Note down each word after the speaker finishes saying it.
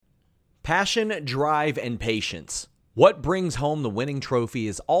Passion, drive, and patience. What brings home the winning trophy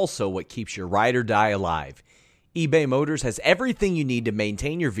is also what keeps your ride or die alive. eBay Motors has everything you need to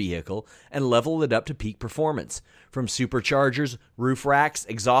maintain your vehicle and level it up to peak performance. From superchargers, roof racks,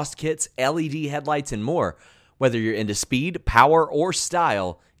 exhaust kits, LED headlights, and more. Whether you're into speed, power, or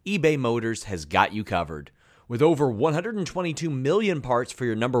style, eBay Motors has got you covered. With over 122 million parts for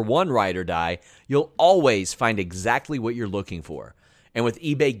your number one ride or die, you'll always find exactly what you're looking for. And with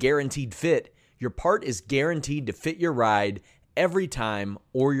eBay Guaranteed Fit, your part is guaranteed to fit your ride every time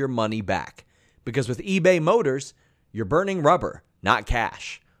or your money back. Because with eBay Motors, you're burning rubber, not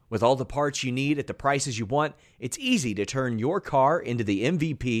cash. With all the parts you need at the prices you want, it's easy to turn your car into the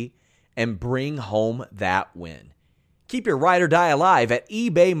MVP and bring home that win. Keep your ride or die alive at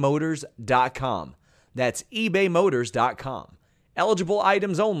ebaymotors.com. That's ebaymotors.com. Eligible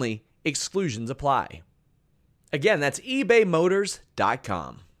items only. Exclusions apply. Again, that's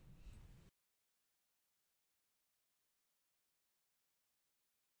ebaymotors.com.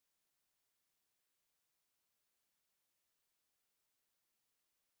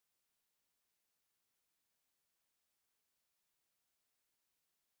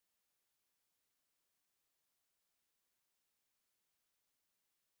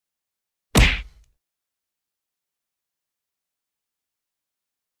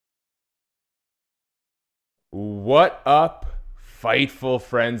 What up, Fightful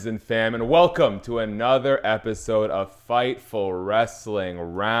friends and fam, and welcome to another episode of Fightful Wrestling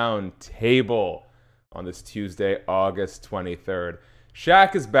Roundtable on this Tuesday, August 23rd.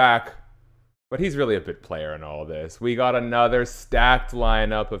 Shaq is back, but he's really a bit player in all this. We got another stacked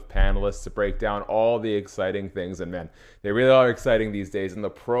lineup of panelists to break down all the exciting things, and man, they really are exciting these days in the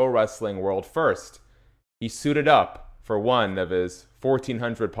pro wrestling world. First, he suited up for one of his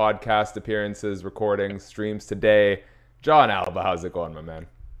 1,400 podcast appearances, recordings, streams today. John Alba, how's it going, my man?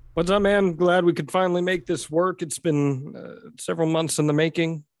 What's up, man? Glad we could finally make this work. It's been several months in the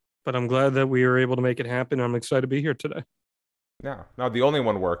making, but I'm glad that we were able to make it happen. I'm excited to be here today. Yeah, not the only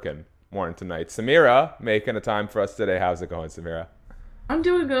one working morning tonight. Samira making a time for us today. How's it going, Samira? I'm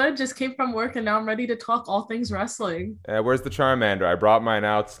doing good. Just came from work and now I'm ready to talk all things wrestling. Where's the Charmander? I brought mine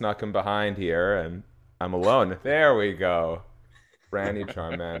out, snuck him behind here, and I'm alone. There we go. Brand new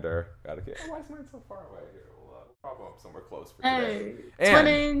Charmander. Gotta get. Why is mine so far away here? We'll prop him up somewhere close for today. Hey,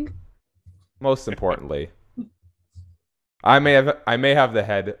 twinning. Most importantly, I may have the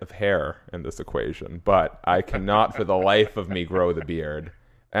head of hair in this equation, but I cannot for the life of me grow the beard.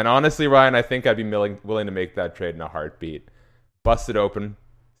 And honestly, Ryan, I think I'd be willing to make that trade in a heartbeat. Busted open,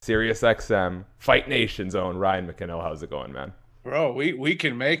 Sirius XM, Fight Nation's own Ryan McKinnell. How's it going, man? Bro, we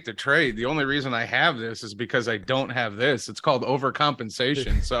can make the trade. The only reason I have this is because I don't have this. It's called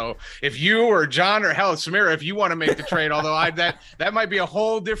overcompensation. So if you or John or hell, Samira, if you want to make the trade, although that might be a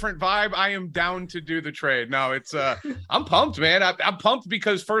whole different vibe, I am down to do the trade. No, it's I'm pumped, man. I'm pumped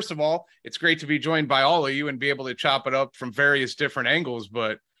because first of all, it's great to be joined by all of you and be able to chop it up from various different angles.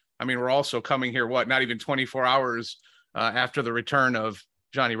 But I mean, we're also coming here, not even 24 hours after the return of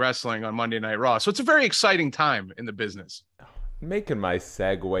Johnny Wrestling on Monday Night Raw. So it's a very exciting time in the business. Making my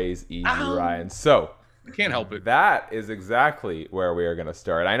segues easy, Ryan. So I can't help it. That is exactly where we are going to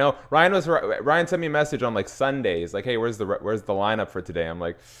start. I know Ryan sent me a message on like Sundays, like, "Hey, where's the lineup for today?" I'm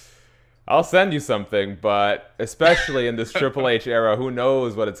like, "I'll send you something," but especially in this Triple H era, who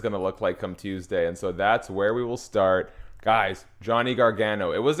knows what it's going to look like come Tuesday? And so that's where we will start, guys. Johnny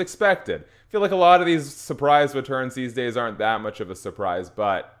Gargano. It was expected. I feel like a lot of these surprise returns these days aren't that much of a surprise,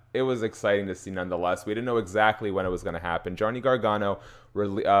 but it was exciting to see nonetheless. We didn't know exactly when it was going to happen. Johnny Gargano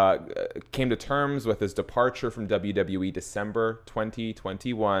came to terms with his departure from WWE December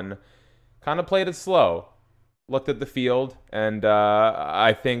 2021. Kind of played it slow. Looked at the field, and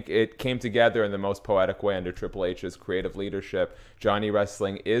I think it came together in the most poetic way under Triple H's creative leadership. Johnny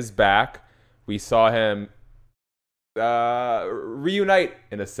Wrestling is back. We saw him reunite,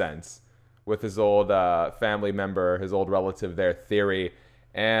 in a sense, with his old family member, his old relative there, Theory.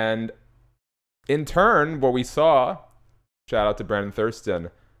 And in turn, what we saw, shout out to Brandon Thurston,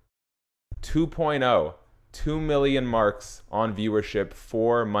 2.0, 2 million marks on viewership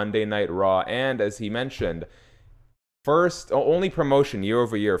for Monday Night Raw. And as he mentioned, only promotion year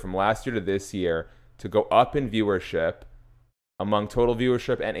over year from last year to this year to go up in viewership among total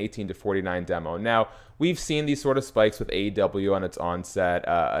viewership and 18 to 49 demo. Now, we've seen these sort of spikes with AEW on its onset,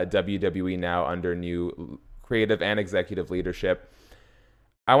 WWE now under new creative and executive leadership.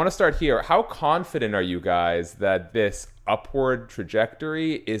 I want to start here. How confident are you guys that this upward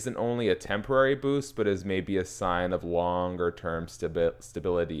trajectory isn't only a temporary boost, but is maybe a sign of longer-term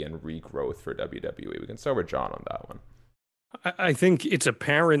stability and regrowth for WWE? We can start with John on that one. I think it's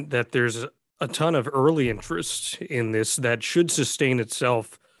apparent that there's a ton of early interest in this that should sustain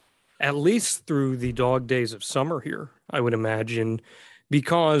itself at least through the dog days of summer here, I would imagine,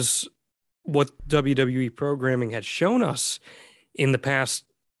 because what WWE programming has shown us in the past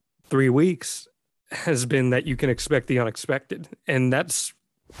 3 weeks has been that you can expect the unexpected. And that's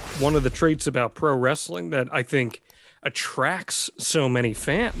one of the traits about pro wrestling that I think attracts so many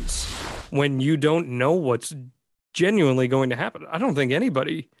fans when you don't know what's genuinely going to happen. I don't think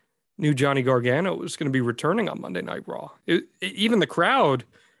anybody knew Johnny Gargano was going to be returning on Monday Night Raw. Even the crowd,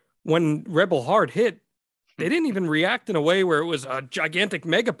 when Rebel Heart hit, they didn't even react in a way where it was a gigantic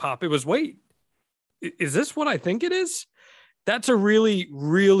mega pop. It was, wait, is this what I think it is? That's a really,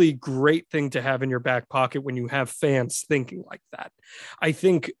 really great thing to have in your back pocket when you have fans thinking like that. I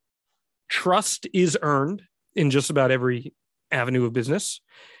think trust is earned in just about every avenue of business,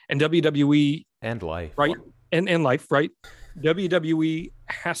 and WWE and life, right? And life, right? WWE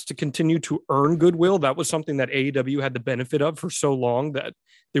has to continue to earn goodwill. That was something that AEW had the benefit of for so long, that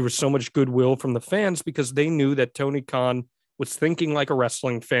there was so much goodwill from the fans because they knew that Tony Khan was thinking like a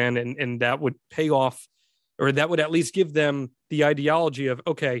wrestling fan, and that would pay off, or that would at least give them the ideology of,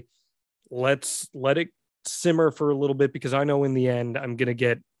 okay, let's let it simmer for a little bit because I know in the end I'm going to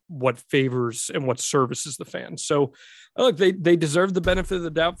get what favors and what services the fans. So look, they deserve the benefit of the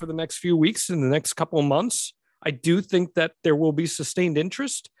doubt for the next few weeks and the next couple of months. I do think that there will be sustained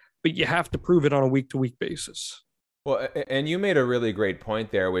interest, but you have to prove it on a week-to-week basis. Well, and you made a really great point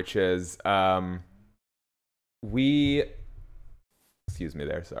there, which is excuse me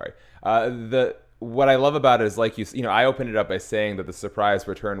there, sorry. What I love about it is, like you know, I opened it up by saying that the surprise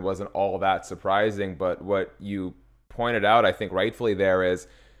return wasn't all that surprising, but what you pointed out, I think rightfully there, is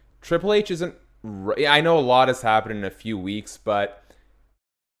Triple H isn't. I know a lot has happened in a few weeks, but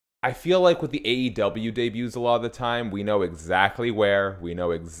I feel like with the AEW debuts a lot of the time, we know exactly where, we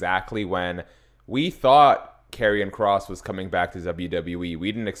know exactly when. We thought Karrion Kross was coming back to WWE.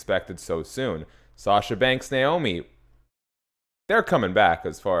 We didn't expect it so soon. Sasha Banks, Naomi, they're coming back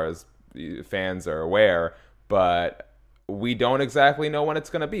as far as fans are aware, but we don't exactly know when it's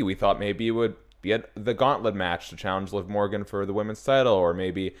going to be. We thought maybe it would be the gauntlet match to challenge Liv Morgan for the women's title, or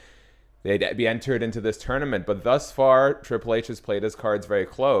maybe they'd be entered into this tournament. But thus far, Triple H has played his cards very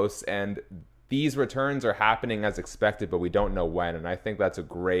close, and these returns are happening as expected, but we don't know when. And I think that's a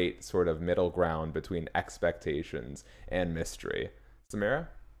great sort of middle ground between expectations and mystery. Samira?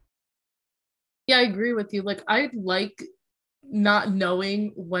 Yeah, I agree with you. Like, I like not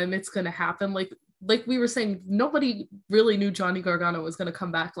knowing when it's going to happen. Like we were saying, nobody really knew Johnny Gargano was going to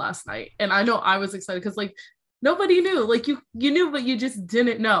come back last night. And I know I was excited because, like, nobody knew. Like, you knew, but you just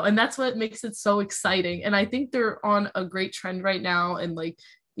didn't know. And that's what makes it so exciting. And I think they're on a great trend right now. And, like,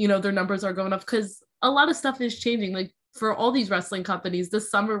 you know, their numbers are going up because a lot of stuff is changing. Like, for all these wrestling companies,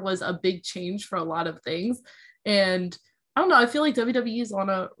 this summer was a big change for a lot of things. And I don't know, I feel like WWE is on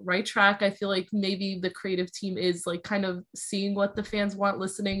a right track. I feel like maybe the creative team is, like, kind of seeing what the fans want,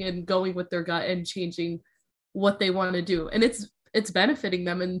 listening and going with their gut and changing what they want to do. And it's benefiting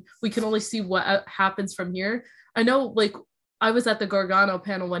them, and we can only see what happens from here. I know, like, I was at the Gargano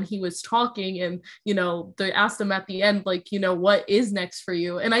panel when he was talking, and, you know, they asked him at the end, like, you know, what is next for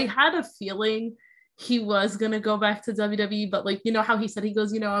you? And I had a feeling he was going to go back to WWE, but, like, you know how he said, he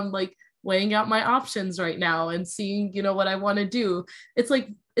goes, you know, I'm, like, weighing out my options right now and seeing, you know, what I want to do. It's like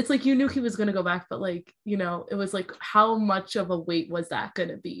you knew he was going to go back, but, like, you know, it was like, how much of a weight was that going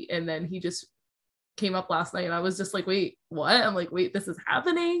to be? And then he just came up last night, and I was just like, wait, what? I'm like, wait, this is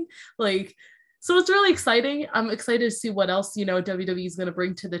happening? Like, so it's really exciting. I'm excited to see what else, you know, WWE is going to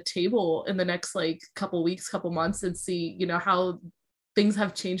bring to the table in the next, like, couple weeks, couple months, and see, you know, how things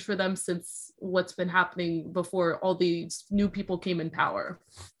have changed for them since what's been happening before all these new people came in power.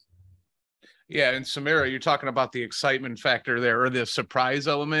 Yeah, and Samira, you're talking about the excitement factor there, or the surprise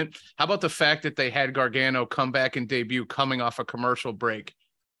element. How about the fact that they had Gargano come back and debut coming off a commercial break?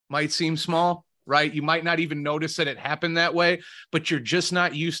 Might seem small, right? You might not even notice that it happened that way, but you're just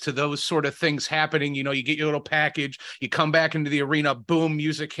not used to those sort of things happening. You know, you get your little package, you come back into the arena, boom,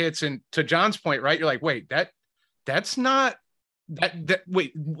 music hits. And to John's point, right, you're like, wait, that's not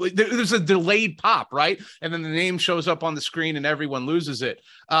wait, there's a delayed pop, right? And then the name shows up on the screen and everyone loses it.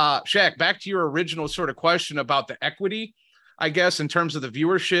 Shaq, back to your original sort of question about the equity, I guess, in terms of the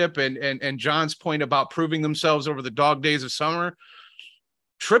viewership and John's point about proving themselves over the dog days of summer.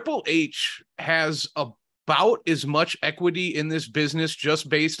 Triple H has about as much equity in this business just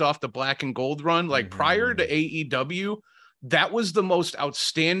based off the black and gold run. Like, prior to AEW, that was the most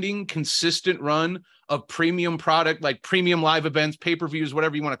outstanding, consistent run of premium product, like premium live events, pay-per-views,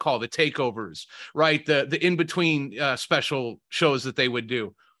 whatever you want to call it, the takeovers, right? The in-between special shows that they would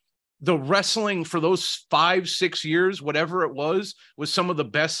do. The wrestling for those 5-6 years, whatever it was some of the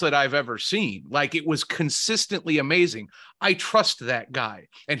best that I've ever seen. Like, it was consistently amazing. I trust that guy.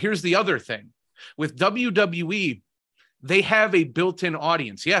 And here's the other thing. With WWE, they have a built-in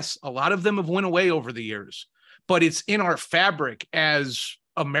audience. Yes, a lot of them have went away over the years, but it's in our fabric as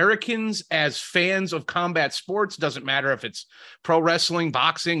Americans, as fans of combat sports. Doesn't matter if it's pro wrestling,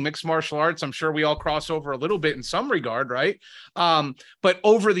 boxing, mixed martial arts. I'm sure we all cross over a little bit in some regard, right? But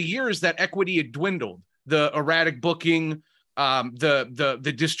over the years, that equity had dwindled. The erratic booking,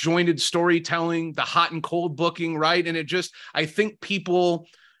 the disjointed storytelling, the hot and cold booking, right? And it just, I think people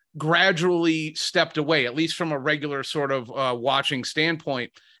gradually stepped away, at least from a regular sort of watching standpoint.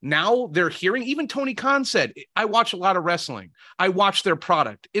 Now they're hearing, even Tony Khan said, I watch a lot of wrestling. I watch their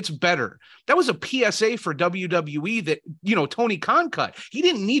product. It's better. That was a PSA for WWE that, Tony Khan cut. He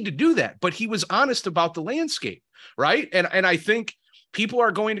didn't need to do that, but he was honest about the landscape, right? And I think people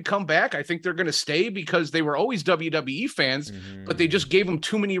are going to come back. I think they're going to stay because they were always WWE fans, but they just gave them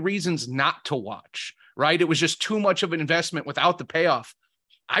too many reasons not to watch, right? It was just too much of an investment without the payoff.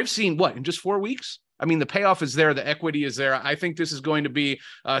 I've seen in just 4 weeks? I mean, the payoff is there. The equity is there. I think this is going to be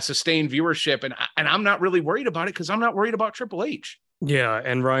sustained viewership. And I'm not really worried about it because I'm not worried about Triple H. Yeah.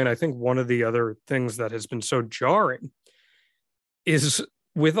 And Ryan, I think one of the other things that has been so jarring is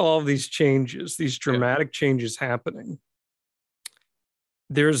with all of these changes, these dramatic changes happening,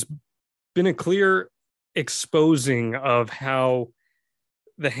 there's been a clear exposing of how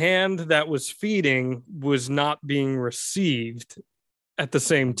the hand that was feeding was not being received at the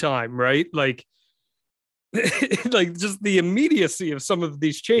same time, right? Like just the immediacy of some of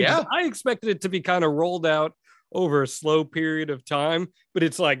these changes. Yeah. I expected it to be kind of rolled out over a slow period of time, but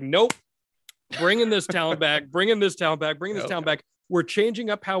it's like, nope, bringing this talent back, bringing this talent back. We're changing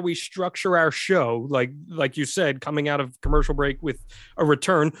up how we structure our show. Like you said, coming out of commercial break with a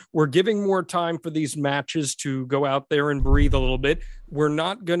return, we're giving more time for these matches to go out there and breathe a little bit. We're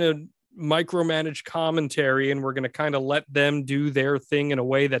not going to micromanage commentary, and we're going to kind of let them do their thing in a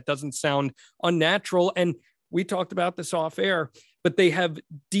way that doesn't sound unnatural. And we talked about this off air, but they have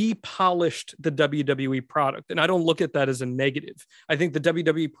depolished the WWE product. And I don't look at that as a negative. I think the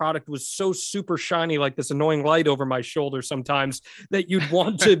WWE product was so super shiny, like this annoying light over my shoulder sometimes, that you'd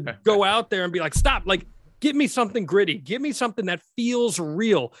want to go out there and be like, stop, like, give me something gritty. Give me something that feels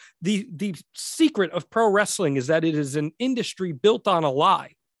real. The secret of pro wrestling is that it is an industry built on a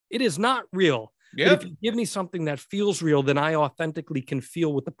lie. It is not real. Yep. But if you give me something that feels real, then I authentically can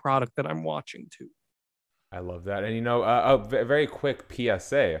feel with the product that I'm watching too. I love that. And, a very quick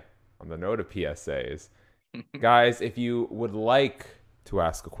PSA on the note of PSAs. Guys, if you would like to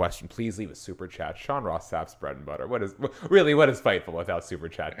ask a question, please leave a super chat. Sean Ross Sapp's bread and butter. What is Fightful without super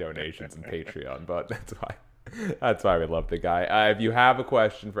chat donations and Patreon? But that's why we love the guy. If you have a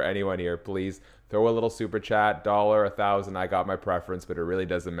question for anyone here, please throw a little super chat, $1, $1,000. I got my preference, but it really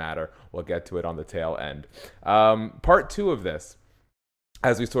doesn't matter. We'll get to it on the tail end. Part 2 of this,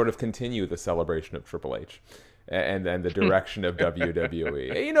 as we sort of continue the celebration of Triple H and the direction of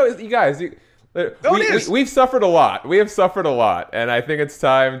WWE. You guys, we've suffered a lot. We have suffered a lot, and I think it's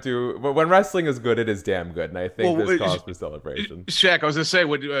time to. When wrestling is good, it is damn good, and I think this calls for celebration. Shaq, I was gonna say,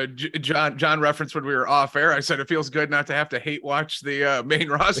 what John referenced when we were off air. I said it feels good not to have to hate watch the main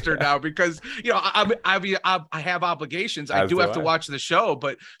roster now because I have obligations. I do have to watch the show,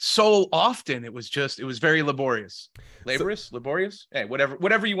 but so often it was very laborious. Laborious? Hey,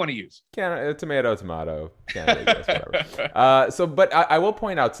 whatever you want to use. Tomato. Whatever. But I will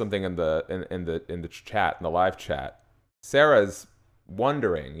point out something in the chat, in the live chat. Sarah's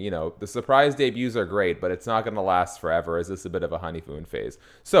wondering, the surprise debuts are great, but it's not going to last forever. Is this a bit of a honeymoon phase?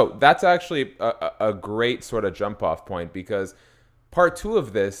 So that's actually a great sort of jump off point, because part 2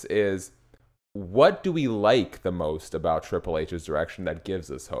 of this is, what do we like the most about Triple H's direction that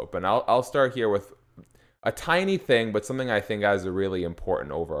gives us hope? And I'll start here with a tiny thing, but something I think has a really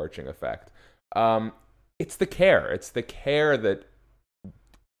important overarching effect. It's the care. It's the care that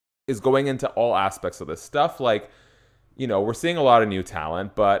is going into all aspects of this stuff. Like, we're seeing a lot of new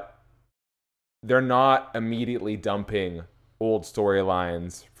talent, but they're not immediately dumping old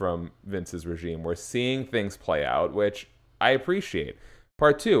storylines from Vince's regime. We're seeing things play out, which I appreciate.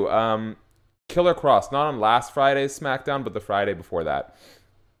 Part 2, Killer Cross, not on last Friday's SmackDown, but the Friday before that.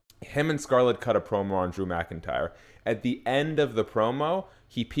 Him and Scarlett cut a promo on Drew McIntyre. At the end of the promo,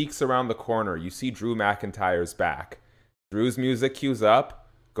 he peeks around the corner. You see Drew McIntyre's back. Drew's music cues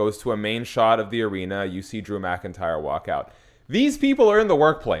up. goes to a main shot of the arena. You see Drew McIntyre walk out. These people are in the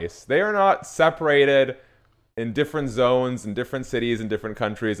workplace. They are not separated in different zones, in different cities, in different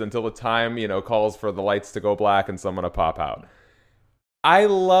countries until the time, calls for the lights to go black and someone to pop out. I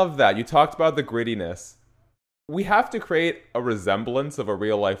love that. You talked about the grittiness. We have to create a resemblance of a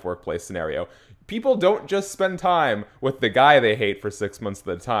real-life workplace scenario. People don't just spend time with the guy they hate for 6 months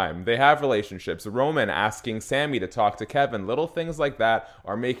at a time. They have relationships. Roman asking Sammy to talk to Kevin. Little things like that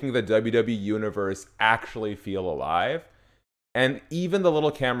are making the WWE universe actually feel alive. And even the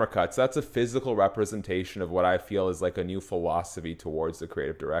little camera cuts, that's a physical representation of what I feel is like a new philosophy towards the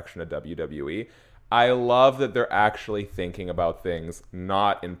creative direction of WWE. I love that they're actually thinking about things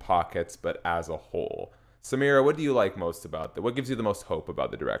not in pockets, but as a whole. Samira, what do you like most about that? What gives you the most hope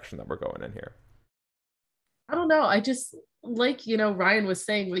about the direction that we're going in here? I don't know. I just, like, Ryan was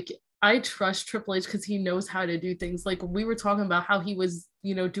saying, like, I trust Triple H because he knows how to do things. Like, we were talking about how he was,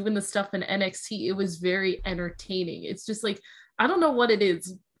 doing the stuff in NXT. It was very entertaining. It's just like, I don't know what it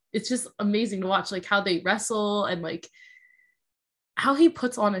is. It's just amazing to watch, like, how they wrestle and, like, how he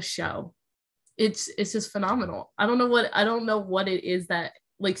puts on a show. It's just phenomenal. I don't know what it is that,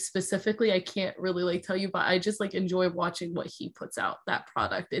 like, specifically I can't really, like, tell you, but I just, like, enjoy watching what he puts out, that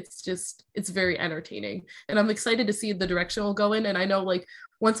product. It's very entertaining, and I'm excited to see the direction we'll go in. And I know, like,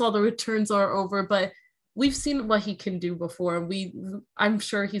 once all the returns are over, but we've seen what he can do before. I'm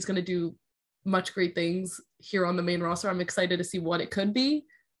sure he's going to do much great things here on the main roster. I'm excited to see what it could be,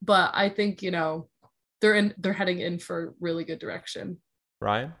 but I think, they're heading in for really good direction.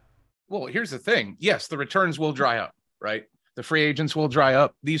 Ryan? Well, here's the thing. Yes, the returns will dry up, right? The free agents will dry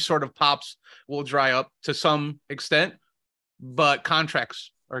up. These sort of pops will dry up to some extent, but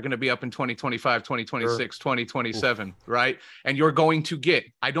contracts are going to be up in 2025, 2026, 2027, right? And you're going to get,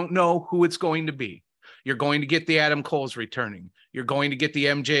 I don't know who it's going to be. You're going to get the Adam Coles returning. You're going to get the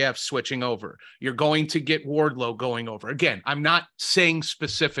MJF switching over. You're going to get Wardlow going over. Again, I'm not saying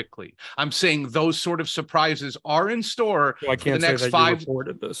specifically. I'm saying those sort of surprises are in store I can't for the next say that 5. You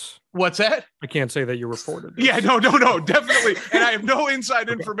reported this. What's that? I can't say that you reported this. Yeah, no, definitely. And I have no inside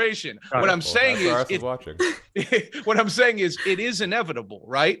information. What I'm saying is it is inevitable,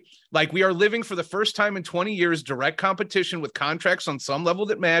 right? Like, we are living for the first time in 20 years, direct competition with contracts on some level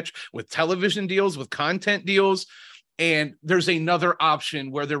that match, with television deals, with content deals. And there's another option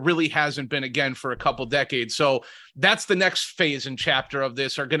where there really hasn't been, again, for a couple decades. So that's the next phase and chapter of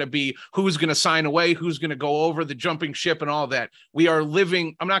this, are going to be who's going to sign away, who's going to go over, the jumping ship and all that. We are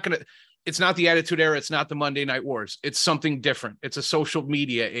living, it's not the Attitude Era. It's not the Monday Night Wars. It's something different. It's a social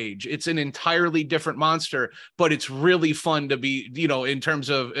media age. It's an entirely different monster, but it's really fun to be, in terms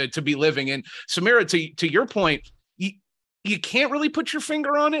of to be living. And Samira, to your point, you can't really put your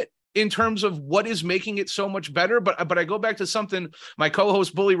finger on it in terms of what is making it so much better. But I go back to something my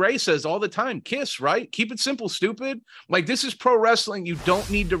co-host Bully Ray says all the time: KISS, right? Keep it simple, stupid. Like, this is pro wrestling. You don't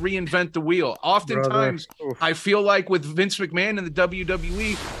need to reinvent the wheel. Oftentimes, I feel like with Vince McMahon and the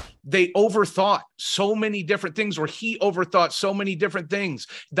WWE, they overthought so many different things, or he overthought so many different things.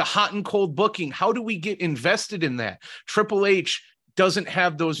 The hot and cold booking. How do we get invested in that? Triple H doesn't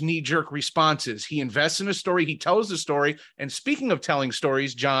have those knee-jerk responses. He invests in a story. He tells the story. And speaking of telling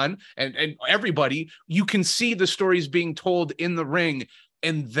stories, John, and everybody, you can see the stories being told in the ring.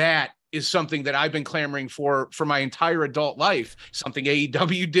 And that is something that I've been clamoring for my entire adult life. Something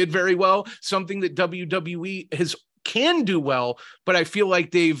AEW did very well. Something that WWE can do well, but I feel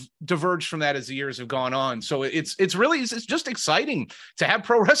like they've diverged from that as the years have gone on. So it's just exciting to have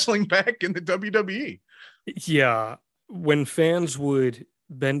pro wrestling back in the WWE. Yeah. When fans would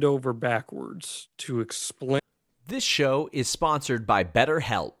bend over backwards to explain. This show is sponsored by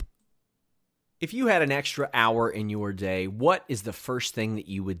BetterHelp. If you had an extra hour in your day, what is the first thing that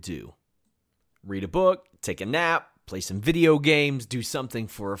you would do? Read a book, take a nap, play some video games, do something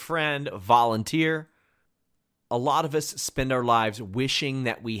for a friend, volunteer. A lot of us spend our lives wishing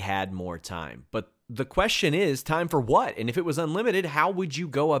that we had more time. But the question is, time for what? And if it was unlimited, how would you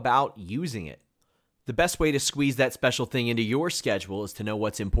go about using it? The best way to squeeze that special thing into your schedule is to know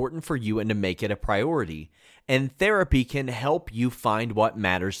what's important for you and to make it a priority. And therapy can help you find what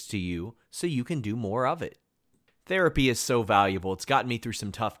matters to you so you can do more of it. Therapy is so valuable. It's gotten me through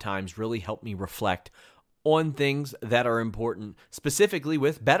some tough times, really helped me reflect on things that are important, specifically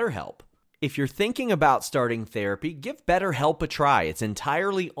with BetterHelp. If you're thinking about starting therapy, give BetterHelp a try. It's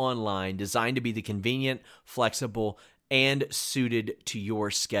entirely online, designed to be the convenient, flexible, and suited to your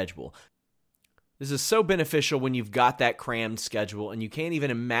schedule. This is so beneficial when you've got that crammed schedule and you can't even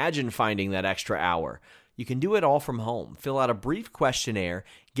imagine finding that extra hour. You can do it all from home. Fill out a brief questionnaire,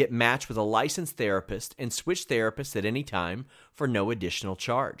 get matched with a licensed therapist, and switch therapists at any time for no additional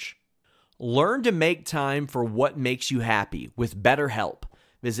charge. Learn to make time for what makes you happy with BetterHelp.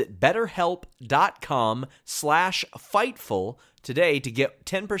 Visit betterhelp.com/Fightful today to get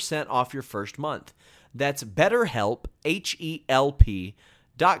 10% off your first month. That's BetterHelp,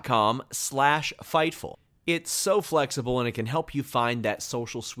 HELP.com/Fightful. It's so flexible and it can help you find that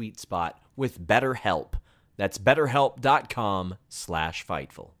social sweet spot with BetterHelp. That's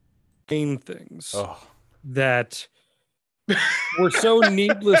betterhelp.com/Fightful. Main things that were so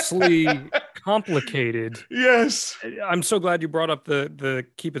needlessly complicated. Yes. I'm so glad you brought up the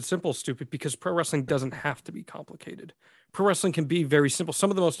keep it simple, stupid, because pro wrestling doesn't have to be complicated. Pro wrestling can be very simple.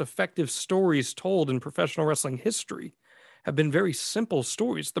 Some of the most effective stories told in professional wrestling history have been very simple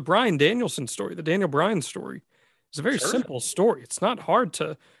stories. The Bryan Danielson story, the Daniel Bryan story, is a very simple story. It's not hard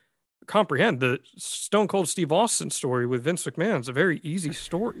to comprehend. The Stone Cold Steve Austin story with Vince McMahon is a very easy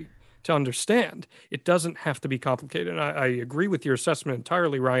story to understand. It doesn't have to be complicated. And I agree with your assessment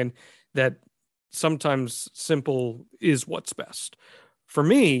entirely, Ryan, that sometimes simple is what's best. For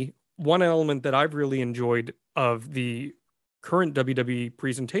me, one element that I've really enjoyed of the current WWE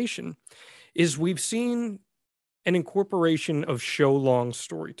presentation is we've seen an incorporation of show-long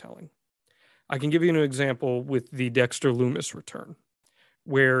storytelling. I can give you an example with the Dexter Lumis return,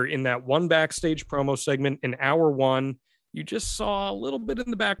 where in that one backstage promo segment in hour one, you just saw a little bit in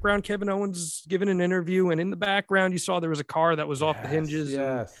the background, Kevin Owens giving an interview, and in the background, you saw there was a car that was off the hinges.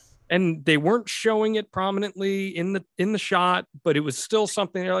 And they weren't showing it prominently in the shot, but it was still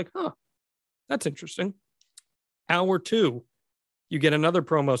something they're like, huh, that's interesting. Hour two, you get another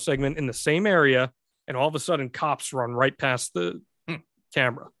promo segment in the same area, and all of a sudden cops run right past the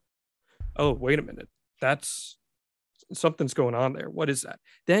camera. Oh, wait a minute. That's something's going on there. What is that?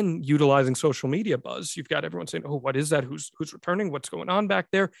 Then utilizing social media buzz, you've got everyone saying, oh, what is that? Who's returning? What's going on back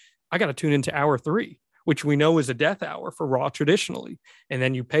there? I got to tune into hour three, which we know is a death hour for Raw traditionally. And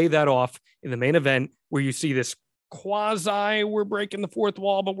then you pay that off in the main event where you see this quasi, we're breaking the fourth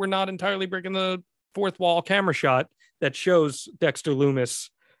wall, but we're not entirely breaking the fourth wall camera shot that shows Dexter Lumis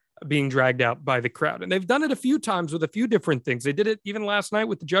being dragged out by the crowd. And they've done it a few times with a few different things. They did it even last night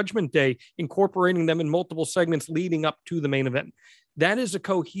with the Judgment Day, incorporating them in multiple segments leading up to the main event. That is a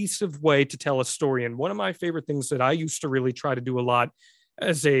cohesive way to tell a story. And one of my favorite things that I used to really try to do a lot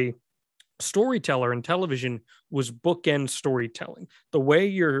as a storyteller in television was bookend storytelling. The way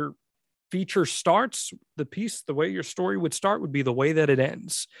your feature starts, the way your story would start would be the way that it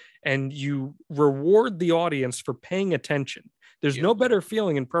ends. And you reward the audience for paying attention. There's no better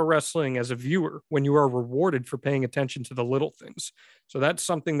feeling in pro wrestling as a viewer when you are rewarded for paying attention to the little things. So that's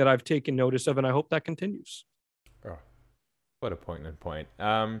something that I've taken notice of, and I hope that continues. Oh, what a poignant point.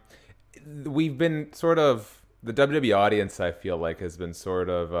 We've been sort of, the WWE audience, I feel like, has been sort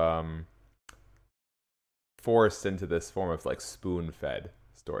of forced into this form of like spoon-fed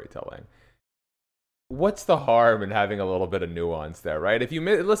storytelling. What's the harm in having a little bit of nuance there, right? If you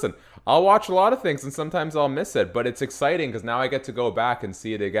listen, I'll watch a lot of things and sometimes I'll miss it, but it's exciting because now I get to go back and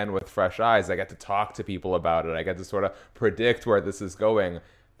see it again with fresh eyes. I get to talk to people about it. I get to sort of predict where this is going.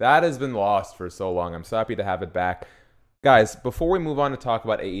 That has been lost for so long. I'm so happy to have it back. Guys, before we move on to talk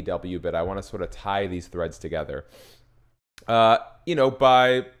about AEW, but I want to sort of tie these threads together. By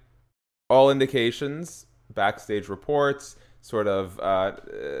all indications, backstage reports, sort of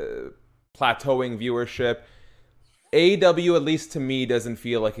plateauing viewership, AEW, at least to me, doesn't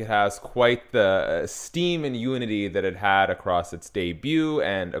feel like it has quite the steam and unity that it had across its debut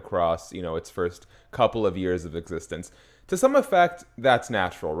and across, its first couple of years of existence. To some effect, that's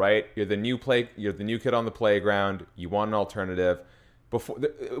natural, right? You're the new kid on the playground. You want an alternative.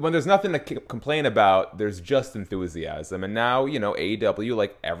 When there's nothing to complain about, there's just enthusiasm. And now, AEW,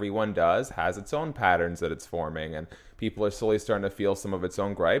 like everyone does, has its own patterns that it's forming, and people are slowly starting to feel some of its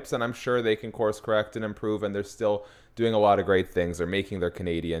own gripes, and I'm sure they can course correct and improve, and they're still doing a lot of great things. They're making their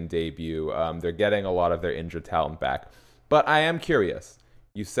Canadian debut. They're getting a lot of their injured talent back. But I am curious.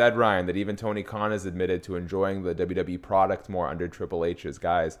 You said, Ryan, that even Tony Khan has admitted to enjoying the WWE product more under Triple H's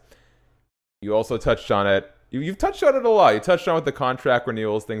guys. You also touched on it. You've touched on it a lot. You touched on with the contract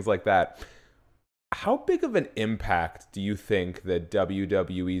renewals, things like that. How big of an impact do you think that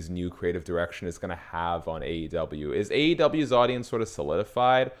WWE's new creative direction is going to have on AEW? Is AEW's audience sort of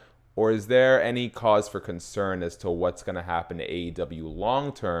solidified, or is there any cause for concern as to what's going to happen to AEW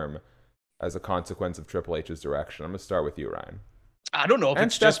long-term as a consequence of Triple H's direction? I'm going to start with you, Ryan. I don't know if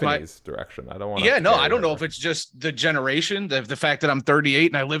it's just my direction. I don't want. Yeah, no, I don't know if it's just the generation, the fact that I'm 38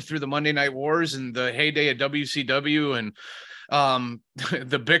 and I lived through the Monday Night Wars and the heyday of WCW, and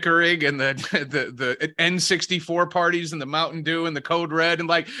the bickering and the N64 parties and the Mountain Dew and the Code Red and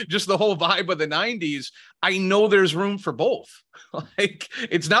like just the whole vibe of the 90s, I know there's room for both. Like,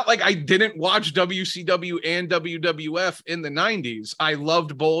 it's not like I didn't watch WCW and WWF in the 90s. I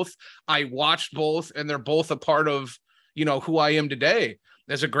loved both. I watched both, and they're both a part of, who I am today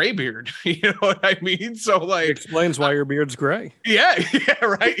as a gray beard. You know what I mean? So like, it explains why your beard's gray. Yeah,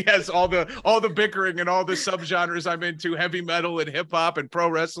 right. Yes, all the bickering and all the subgenres I'm into, heavy metal and hip hop and pro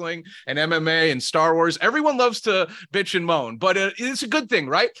wrestling and MMA and Star Wars. Everyone loves to bitch and moan, but it's a good thing,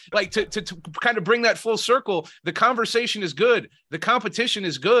 right? Like to kind of bring that full circle. The conversation is good. The competition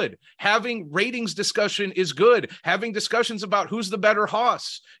is good. Having ratings discussion is good. Having discussions about who's the better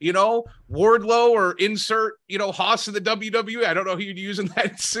Hoss, Wardlow or insert, Hoss in the WWE. I don't know who you'd use in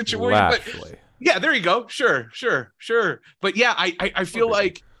that situation, but yeah, there you go. Sure. But yeah, I feel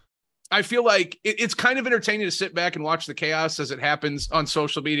like it's kind of entertaining to sit back and watch the chaos as it happens on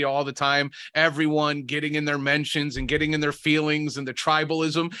social media all the time. Everyone getting in their mentions and getting in their feelings and the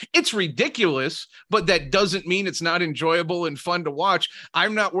tribalism. It's ridiculous, but that doesn't mean it's not enjoyable and fun to watch.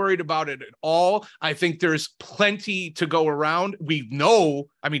 I'm not worried about it at all. I think there's plenty to go around. We know,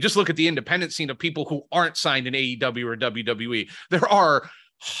 just look at the independent scene of people who aren't signed in AEW or WWE. There are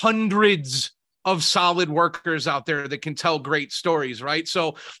hundreds of solid workers out there that can tell great stories, right?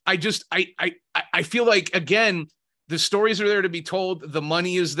 So I feel like, again, the stories are there to be told. The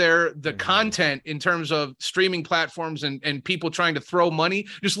money is there. The content in terms of streaming platforms and people trying to throw money,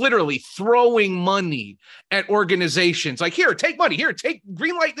 just literally throwing money at organizations. Like, here, take money. Here, take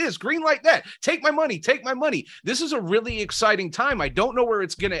green light this, green light that. Take my money. Take my money. This is a really exciting time. I don't know where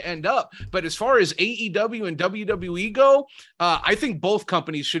it's going to end up. But as far as AEW and WWE go, I think both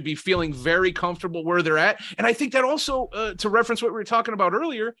companies should be feeling very comfortable where they're at. And I think that also, to reference what we were talking about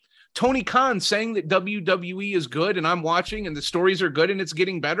earlier, Tony Khan saying that WWE is good and I'm watching and the stories are good and it's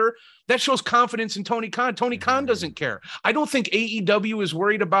getting better, that shows confidence in Tony Khan. Tony Khan doesn't care. I don't think AEW is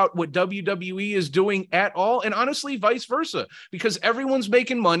worried about what WWE is doing at all. And honestly, vice versa, because everyone's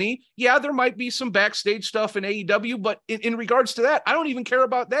making money. Yeah, there might be some backstage stuff in AEW, but in regards to that, I don't even care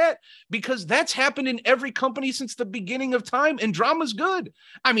about that because that's happened in every company since the beginning of time, and drama's good.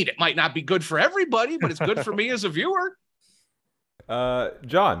 It might not be good for everybody, but it's good for me as a viewer.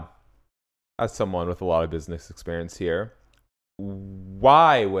 John, as someone with a lot of business experience here,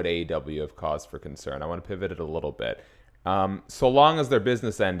 why would AEW have cause for concern? I want to pivot it a little bit. So long as their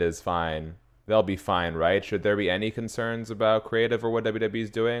business end is fine, they'll be fine, right? Should there be any concerns about creative or what WWE is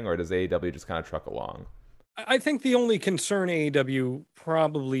doing, or does AEW just kind of truck along? I think the only concern AEW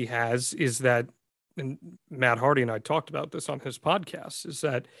probably has is that, and Matt Hardy and I talked about this on his podcast, is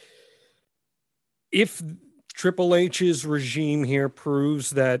that if Triple H's regime here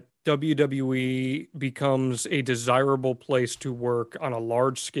proves that WWE becomes a desirable place to work on a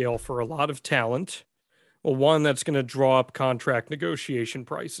large scale for a lot of talent, well, one, that's going to draw up contract negotiation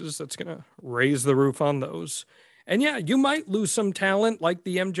prices. That's going to raise the roof on those. And yeah, you might lose some talent like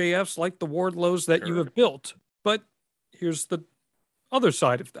the MJFs, like the Wardlows that you have built. But here's the other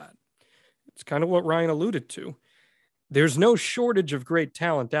side of that. It's kind of what Ryan alluded to. There's no shortage of great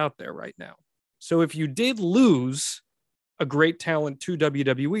talent out there right now. So if you did lose a great talent to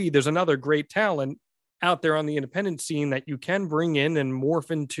WWE, there's another great talent out there on the independent scene that you can bring in and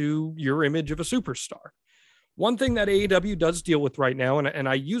morph into your image of a superstar. One thing that AEW does deal with right now, and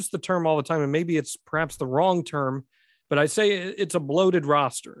I use the term all the time, and maybe it's perhaps the wrong term, but I say it's a bloated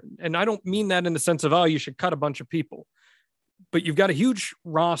roster. And I don't mean that in the sense of, oh, you should cut a bunch of people. But you've got a huge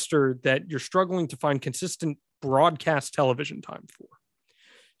roster that you're struggling to find consistent broadcast television time for.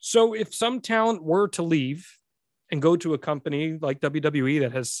 So if some talent were to leave and go to a company like WWE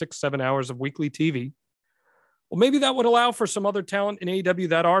that has 6-7 hours of weekly TV, well, maybe that would allow for some other talent in AEW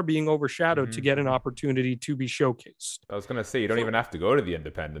that are being overshadowed to get an opportunity to be showcased. I was going to say, you don't even have to go to the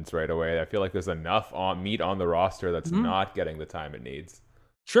independents right away. I feel like there's enough meat on the roster that's not getting the time it needs.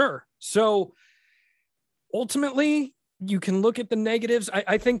 Sure. So ultimately, you can look at the negatives.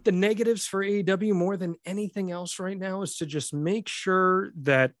 I think the negatives for AEW more than anything else right now is to just make sure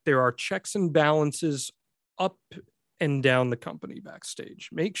that there are checks and balances up and down the company backstage.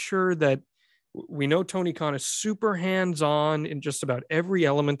 Make sure that we know Tony Khan is super hands-on in just about every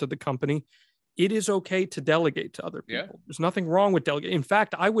element of the company. It is okay to delegate to other people. Yeah. There's nothing wrong with delegating. In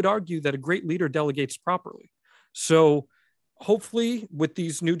fact, I would argue that a great leader delegates properly. So hopefully with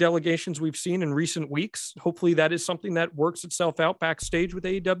these new delegations we've seen in recent weeks, hopefully that is something that works itself out backstage with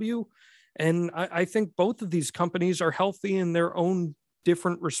AEW. And I think both of these companies are healthy in their own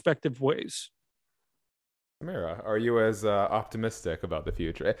different respective ways. Samira, are you as optimistic about the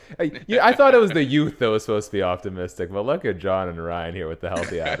future? I thought it was the youth that was supposed to be optimistic, but look at John and Ryan here with the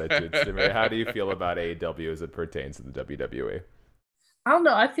healthy attitudes. Samira, how do you feel about AEW as it pertains to the WWE? I don't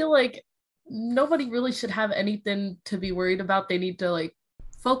know. I feel like nobody really should have anything to be worried about. They need to like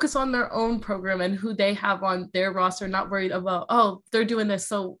focus on their own program and who they have on their roster, not worried about, oh, they're doing this,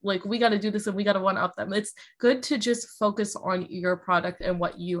 so like we got to do this and we got to one up them. It's good to just focus on your product and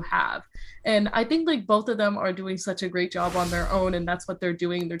what you have. And I think like both of them are doing such a great job on their own, and that's what they're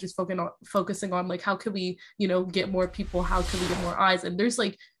doing. They're just focusing on like, how can we, get more people? How can we get more eyes? And there's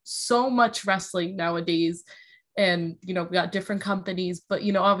like so much wrestling nowadays. And, we got different companies, but,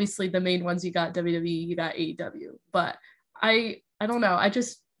 obviously the main ones, you got WWE, you got AEW, but I don't know.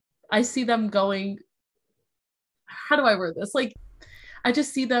 I see them going, how do I word this? Like, I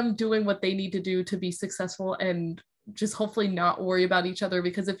just see them doing what they need to do to be successful and just hopefully not worry about each other,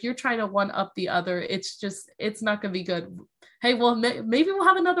 because if you're trying to one up the other, it's not going to be good. Hey, well, maybe we'll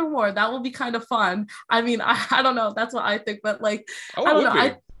have another war. That will be kind of fun. I mean, I don't know. That's what I think, but like, I don't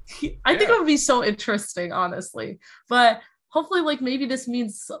know. I think it would be so interesting, honestly, but hopefully like maybe this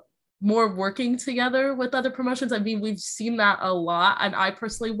means more working together with other promotions. I mean, we've seen that a lot, and I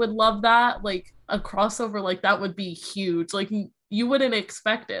personally would love that. Like a crossover like that would be huge. Like you wouldn't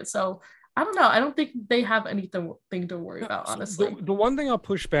expect it. So I don't know. I don't think they have anything to worry about, honestly. The one thing I'll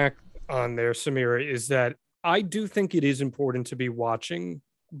push back on there, Samira, is that I do think it is important to be watching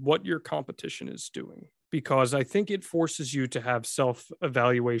what your competition is doing, because I think it forces you to have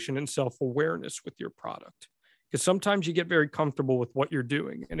self-evaluation and self-awareness with your product. Because sometimes you get very comfortable with what you're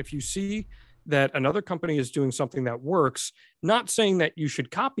doing. And if you see that another company is doing something that works, not saying that you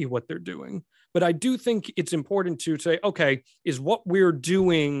should copy what they're doing, but I do think it's important to say, okay, is what we're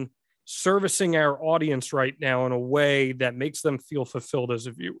doing servicing our audience right now in a way that makes them feel fulfilled as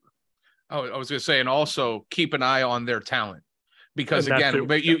a viewer? Oh, I was going to say, and also keep an eye on their talent. Because again,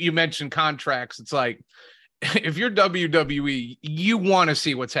 but you mentioned contracts. It's like, if you're WWE, you want to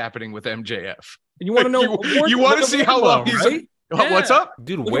see what's happening with MJF. You want to know? You want to see how long he's. Right? What's up,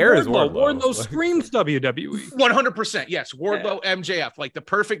 dude? Where is Wardlow? Wardlow screams WWE. 100%. Yes, Wardlow, MJF, like the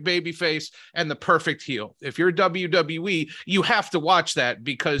perfect baby face and the perfect heel. If you're WWE, you have to watch that,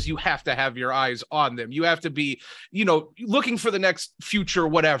 because you have to have your eyes on them. You have to be, looking for the next future,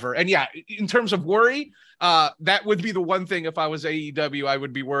 whatever. And yeah, in terms of worry, that would be the one thing if I was AEW I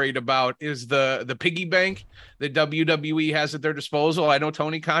would be worried about, is the piggy bank that WWE has at their disposal. I know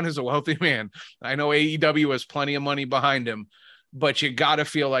Tony Khan is a wealthy man. I know AEW has plenty of money behind him. But you got to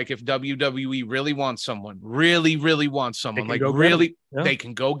feel like if WWE really wants someone, really wants someone, like really, they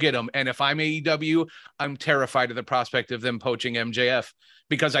can go get them. And if I'm AEW, I'm terrified of the prospect of them poaching MJF,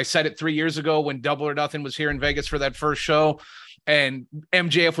 because I said it 3 years ago when Double or Nothing was here in Vegas for that first show, and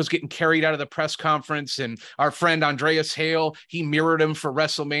MJF was getting carried out of the press conference, and our friend Andreas Hale, he mirrored him for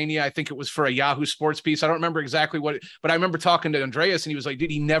WrestleMania. I think it was for a Yahoo Sports piece. I don't remember exactly what, but I remember talking to Andreas, and he was like, dude,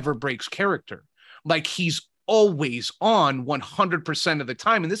 he never breaks character. Like, he's always on 100% of the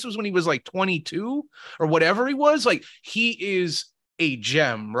time. And this was when he was like 22 or whatever he was. Like, he is a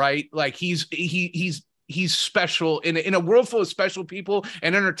gem, right? Like, he's special in a world full of special people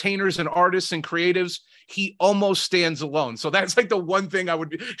and entertainers and artists and creatives. He almost stands alone. So that's like the one thing I would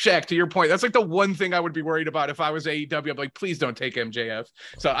be, Shaq, to your point, that's like the one thing I would be worried about if I was AEW. I'm like, please don't take MJF.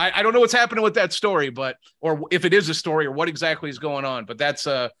 So I don't know what's happening with that story, but, or if it is a story or what exactly is going on, but that's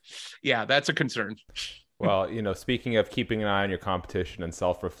a concern. Well, speaking of keeping an eye on your competition and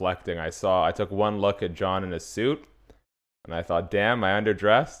self-reflecting, I took one look at John in his suit, and I thought, damn, I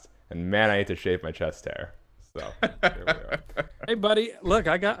underdressed, and man, I need to shave my chest hair. So here we are. Hey, buddy, look,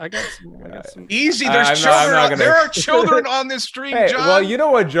 I got some. Easy, there's children. There are children on this stream, hey, John. Well, you know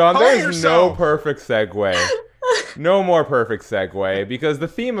what, John? There's no perfect segue. No more perfect segue, because the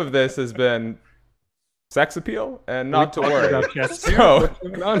theme of this has been sex appeal and not to worry. So, what's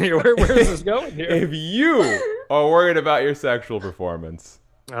going on here? Where is this going here? If you are worried about your sexual performance,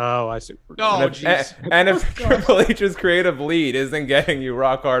 oh, I see. And if Triple H's creative lead isn't getting you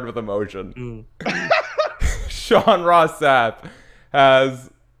rock hard with emotion, Sean Ross Sapp has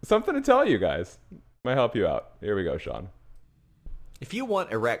something to tell you guys. Might help you out. Here we go, Sean. If you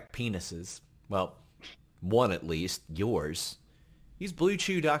want erect penises, well, one at least, yours, use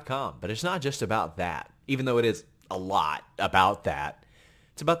BlueChew.com. But it's not just about that. Even though it is a lot about that,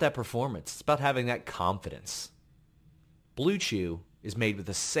 it's about that performance. It's about having that confidence. Blue Chew is made with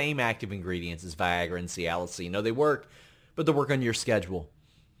the same active ingredients as Viagra and Cialis. So you know they work, but they work on your schedule.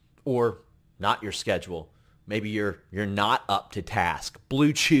 Or not your schedule. Maybe you're not up to task.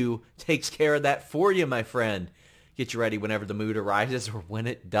 Blue Chew takes care of that for you, my friend. Get you ready whenever the mood arises or when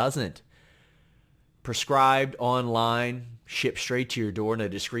it doesn't. prescribed online, shipped straight to your door in a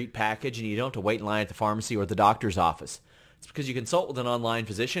discreet package, and you don't have to wait in line at the pharmacy or the doctor's office. It's because you consult with an online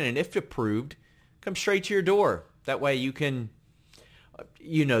physician, and if approved, come straight to your door. That way you can,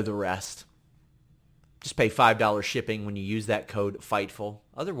 you know the rest. Just pay $5 shipping when you use that code FIGHTFUL.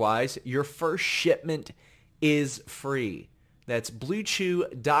 Otherwise, your first shipment is free. That's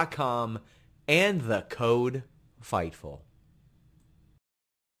BlueChew.com and the code FIGHTFUL.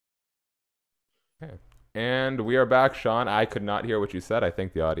 Okay. And we are back, Sean. I could not hear what you said. I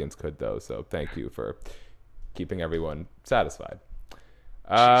think the audience could, though. So thank you for keeping everyone satisfied.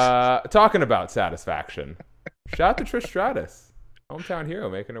 Talking about satisfaction. Shout out to Trish Stratus, hometown hero,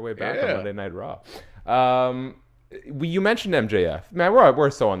 making her way back on Monday Night Raw. You mentioned MJF. Man,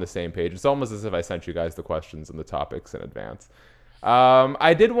 we're so on the same page. It's almost as if I sent you guys the questions and the topics in advance.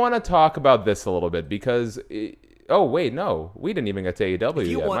 I did want to talk about this a little bit because... oh, wait, no. We didn't even get to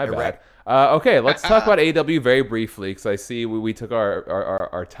AEW yet. My bad. Okay, let's talk about AEW very briefly because I see we took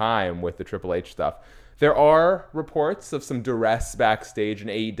our time with the Triple H stuff. There are reports of some duress backstage in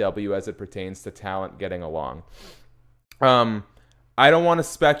AEW as it pertains to talent getting along. I don't want to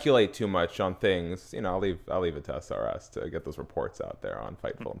speculate too much on things. You know, I'll leave it to SRS to get those reports out there on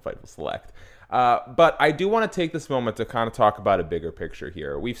Fightful and Fightful Select. But I do want to take this moment to kind of talk about a bigger picture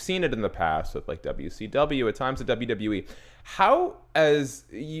here. We've seen it in the past with like WCW, at times at WWE. How,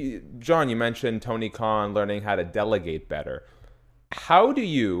 John, you mentioned Tony Khan learning how to delegate better. How do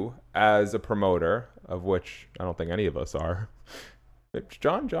you, as a promoter, of which I don't think any of us are,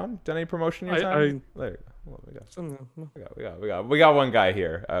 John, done any promotion in your time? There you go. Well, we got one guy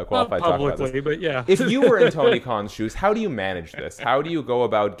here qualified to talk about this. But yeah. If you were in Tony Khan's shoes, how do you manage this? How do you go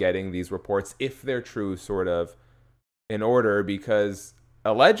about getting these reports, if they're true, sort of in order? Because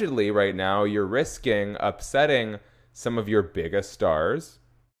allegedly right now you're risking upsetting some of your biggest stars,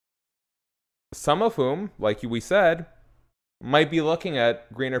 some of whom, like we said, might be looking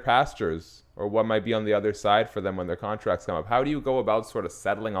at greener pastures or what might be on the other side for them when their contracts come up. How do you go about sort of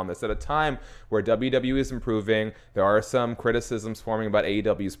settling on this at a time where WWE is improving? There are some criticisms forming about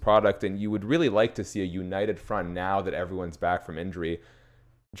AEW's product, and you would really like to see a united front now that everyone's back from injury.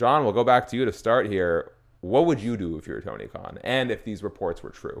 John, we'll go back to you to start here. What would you do if you were Tony Khan, and if these reports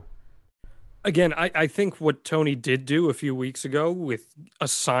were true? Again, I think what Tony did do a few weeks ago with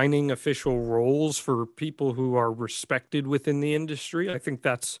assigning official roles for people who are respected within the industry, I think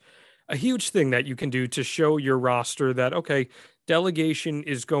that's a huge thing that you can do to show your roster that, okay, delegation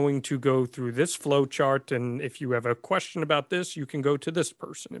is going to go through this flow chart, and if you have a question about this, you can go to this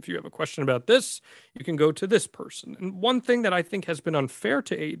person. If you have a question about this, you can go to this person. And one thing that I think has been unfair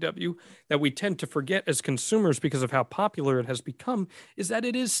to AEW that we tend to forget as consumers because of how popular it has become is that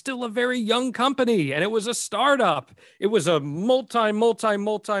it is still a very young company, and it was a startup. It was a multi-million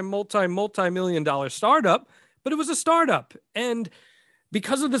dollar startup, but it was a startup. And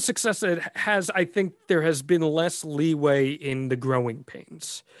because of the success it has, I think there has been less leeway in the growing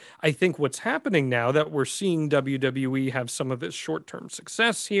pains. I think what's happening now that we're seeing WWE have some of this short-term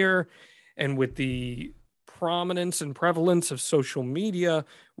success here, and with the prominence and prevalence of social media,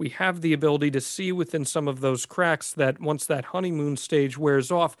 we have the ability to see within some of those cracks that once that honeymoon stage wears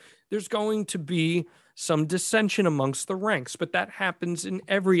off, there's going to be some dissension amongst the ranks, but that happens in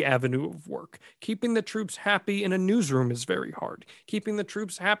every avenue of work. Keeping the troops happy in a newsroom is very hard. Keeping the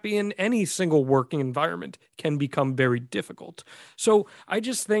troops happy in any single working environment can become very difficult. So I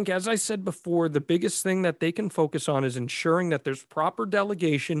just think, as I said before, the biggest thing that they can focus on is ensuring that there's proper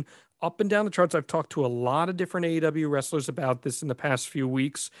delegation up and down the charts. I've talked to a lot of different AEW wrestlers about this in the past few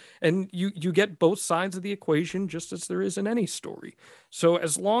weeks, and you get both sides of the equation just as there is in any story. So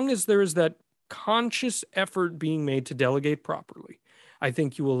as long as there is that conscious effort being made to delegate properly, I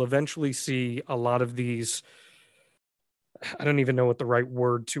think you will eventually see a lot of these, I don't even know what the right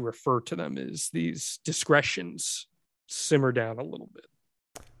word to refer to them is, these discretions simmer down a little bit.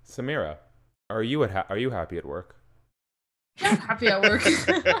 Samira, are you happy at work? I'm happy at work.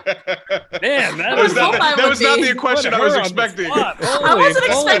 Man, that was not the question I was expecting. I wasn't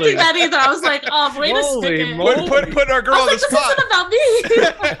expecting that either. I was like, oh, wait a second. Put our girl on the spot. This isn't about me.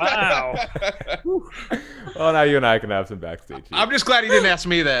 Wow. Well, now you and I can have some backstage. I'm just glad he didn't ask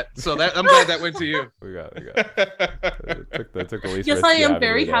me that. So I'm glad that went to you. We got it. Took the least Yes, I am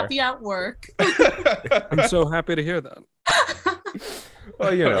very there. happy at work. I'm so happy to hear that.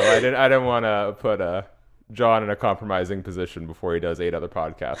 Well, you know, I didn't want to put John in a compromising position before he does 8 other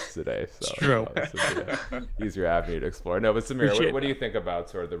podcasts today. So it's true. This is easier avenue to explore. No, but Samira, what do you think about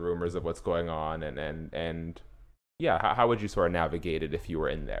sort of the rumors of what's going on, and yeah, how would you sort of navigate it if you were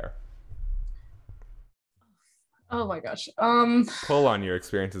in there? Oh my gosh. Pull on your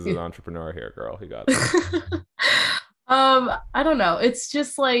experience as an entrepreneur here, girl. You got it. I don't know. It's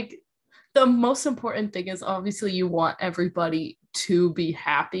just like the most important thing is obviously you want everybody to be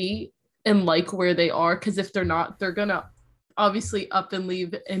happy and like where they are. Because if they're not, they're gonna obviously up and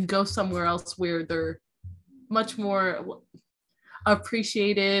leave and go somewhere else where they're much more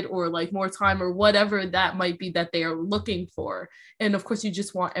appreciated or like more time or whatever that might be that they are looking for. And of course, you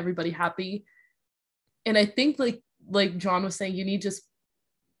just want everybody happy. And I think like John was saying, you need just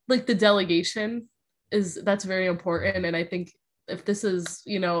like the delegation that's very important. And I think if this is,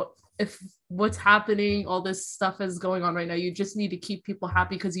 if what's happening, all this stuff is going on right now, you just need to keep people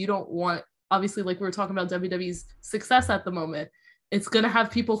happy because you don't want, obviously, like we were talking about WWE's success at the moment, it's going to have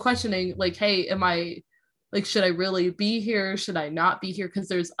people questioning like, hey, am I like, should I really be here? Should I not be here? Because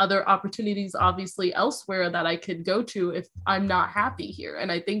there's other opportunities obviously elsewhere that I could go to if I'm not happy here.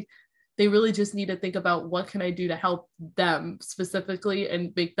 And I think they really just need to think about what can I do to help them specifically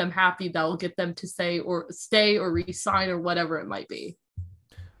and make them happy that will get them to say or stay or resign or whatever it might be.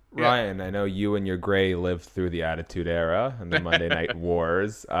 Ryan, I know you and your Gray lived through the Attitude Era and the Monday Night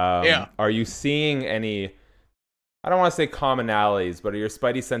Wars. Are you seeing any, I don't want to say commonalities, but are your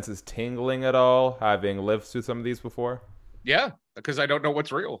spidey senses tingling at all, having lived through some of these before? Yeah, because I don't know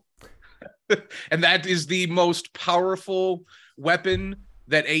what's real. And that is the most powerful weapon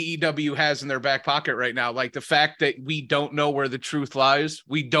that AEW has in their back pocket right now. Like the fact that we don't know where the truth lies.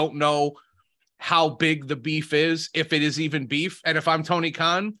 We don't know how big the beef is, if it is even beef. And if I'm Tony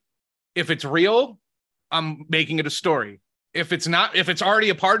Khan, if it's real, I'm making it a story. If it's not, if it's already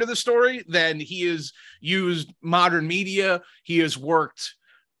a part of the story, then he has used modern media. He has worked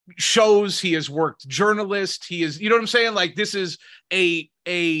shows. He has worked journalists. He is, you know what I'm saying? Like this is a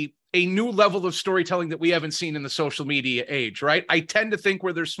new level of storytelling that we haven't seen in the social media age, right? I tend to think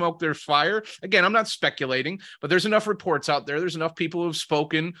where there's smoke, there's fire. Again, I'm not speculating, but there's enough reports out there. There's enough people who've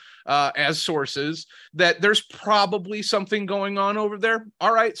spoken as sources that there's probably something going on over there.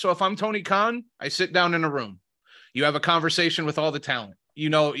 All right. So if I'm Tony Khan, I sit down in a room. You have a conversation with all the talent.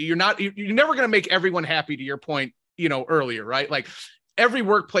 You're never going to make everyone happy, to your point, earlier, right? Like every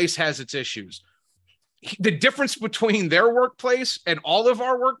workplace has its issues. The difference between their workplace and all of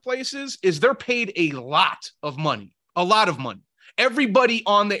our workplaces is they're paid a lot of money. Everybody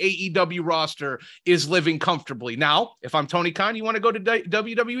on the AEW roster is living comfortably. Now, if I'm Tony Khan, you want to go to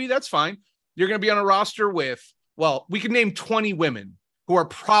WWE, that's fine. You're going to be on a roster with, well, we can name 20 women who are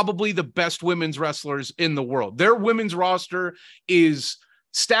probably the best women's wrestlers in the world. Their women's roster is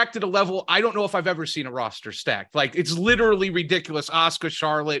stacked at a level I don't know if I've ever seen a roster stacked. Like it's literally ridiculous. Asuka,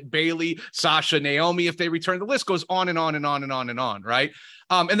 Charlotte, Bayley, Sasha, Naomi, if they return, the list goes on and on and on and on and on, right?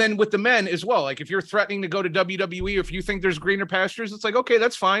 And then with the men as well, like if you're threatening to go to WWE, or if you think there's greener pastures, it's like, okay,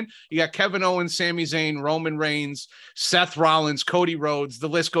 that's fine. You got Kevin Owens, Sami Zayn, Roman Reigns, Seth Rollins, Cody Rhodes, the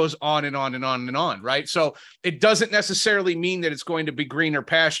list goes on and on and on and on, right? So it doesn't necessarily mean that it's going to be greener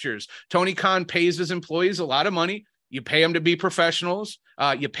pastures. Tony Khan pays his employees a lot of money. You pay them to be professionals.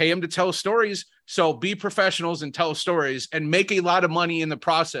 You pay them to tell stories. So be professionals and tell stories and make a lot of money in the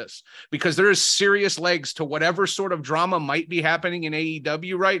process, because there is serious legs to whatever sort of drama might be happening in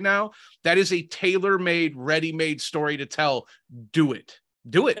AEW right now. That is a tailor-made, ready-made story to tell. Do it,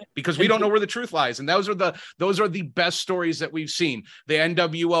 because we don't know where the truth lies. And those are the best stories that we've seen. The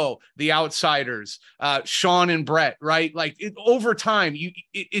NWO, the Outsiders, Sean and Brett, right? Like over time,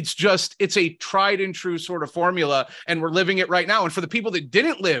 it's a tried and true sort of formula, and we're living it right now. And for the people that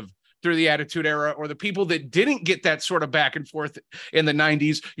didn't live through the Attitude Era, or the people that didn't get that sort of back and forth in the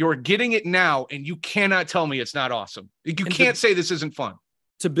 90s, you're getting it now, and you cannot tell me it's not awesome. You can't say this isn't fun.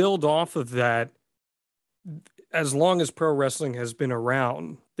 To build off of that, as long as pro wrestling has been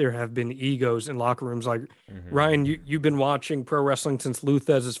around, there have been egos in locker rooms. Like Ryan, you've been watching pro wrestling since Lou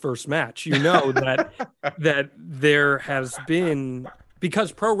Thesz's first match. You know that there has been,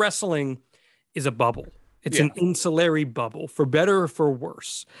 because pro wrestling is a bubble. It's an insulary bubble, for better or for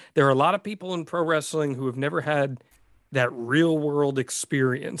worse. There are a lot of people in pro wrestling who have never had that real world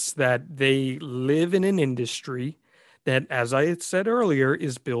experience, that they live in an industry that, as I had said earlier,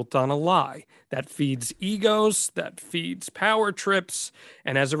 is built on a lie that feeds egos, that feeds power trips.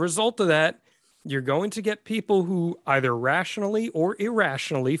 And as a result of that, you're going to get people who either rationally or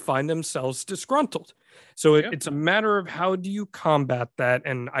irrationally find themselves disgruntled. So it's a matter of how do you combat that?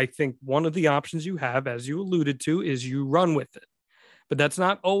 And I think one of the options you have, as you alluded to, is you run with it. But that's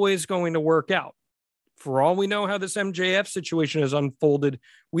not always going to work out. For all we know how this MJF situation has unfolded,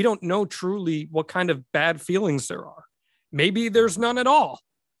 we don't know truly what kind of bad feelings there are. Maybe there's none at all,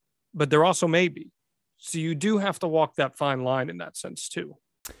 but there also may be. So you do have to walk that fine line in that sense too.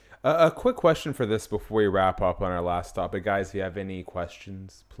 A quick question for this before we wrap up on our last topic, guys. If you have any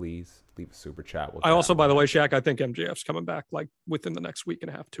questions, please leave a super chat. I also, by the way, Shaq, I think MJF's coming back like within the next week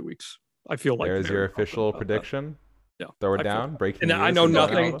and a half, 2 weeks. I feel like there's your official prediction. Yeah, throw it down. Breaking news. I know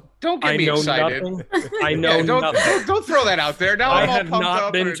nothing. Don't get me excited. I know nothing. Don't throw that out there. Now I I'm all have pumped not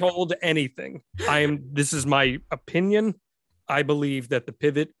up been told anything. This is my opinion. I believe that the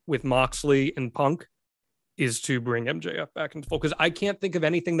pivot with Moxley and Punk is to bring MJF back into fold, because I can't think of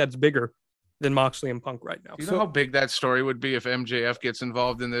anything that's bigger than Moxley and Punk right now. Do you know how big that story would be if MJF gets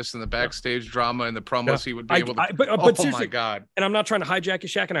involved in this and the backstage drama and the promos he would be able to? Oh my God! And I'm not trying to hijack you,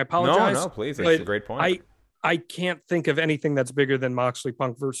 Shaq, and I apologize. No, please. That's a great point. I can't think of anything that's bigger than Moxley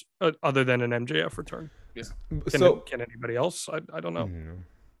Punk versus other than an MJF return. Yeah. Can anybody else? I don't know.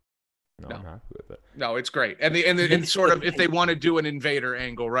 No, I'm happy with it. No, it's great. And sort of if they want to do an Invader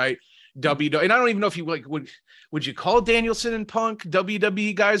angle, right? WWE, and I don't even know if you would you call Danielson and Punk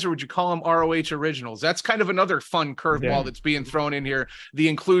WWE guys, or would you call them ROH originals? That's kind of another fun curveball that's being thrown in here. The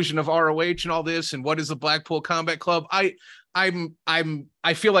inclusion of ROH and all this, and what is the Blackpool Combat Club? I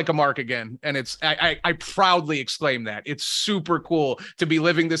feel like a mark again, and I proudly exclaim that. It's super cool to be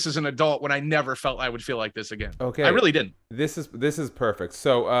living this as an adult when I never felt I would feel like this again. Okay, I really didn't. This is perfect.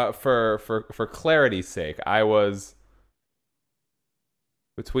 So for clarity's sake, I was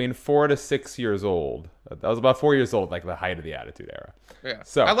between 4 to 6 years old. I was about 4 years old, like the height of the Attitude Era. Yeah.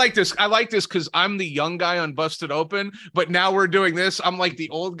 So I like this because I'm the young guy on Busted Open, but now we're doing this. I'm like the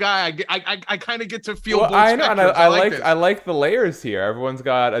old guy. I kind of get to feel. Well, I know, and I like the layers here. Everyone's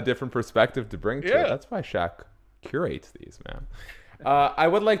got a different perspective to bring to it. That's why Shaq curates these, man. I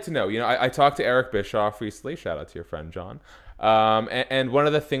would like to know. I talked to Eric Bischoff recently. Shout out to your friend John. And one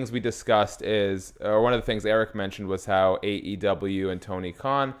of the things we discussed one of the things Eric mentioned was how AEW and Tony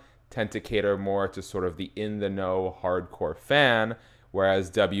Khan tend to cater more to sort of the in-the-know hardcore fan,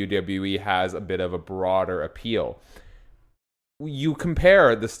 whereas WWE has a bit of a broader appeal. You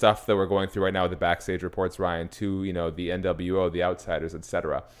compare the stuff that we're going through right now with the backstage reports, Ryan, to, the NWO, the Outsiders,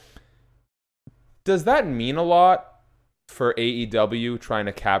 etc. Does that mean a lot for AEW trying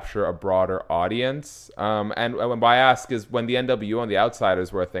to capture a broader audience? And what I ask is, when the NWO and the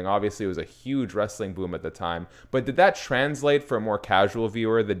Outsiders were a thing, obviously it was a huge wrestling boom at the time, but did that translate for a more casual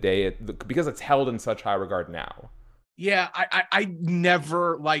viewer because it's held in such high regard now? Yeah, I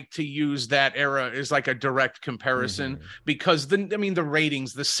never like to use that era as like a direct comparison because the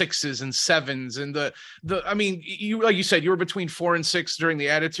ratings, the 6s and 7s and you, like you said, you were between 4 and 6 during the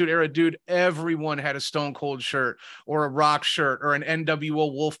Attitude Era, dude. Everyone had a Stone Cold shirt or a Rock shirt or an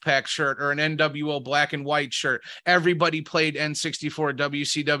NWO Wolfpack shirt or an NWO Black and White shirt. Everybody played N64,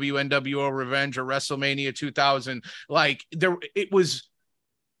 WCW, NWO Revenge or WrestleMania 2000. Like it wasn't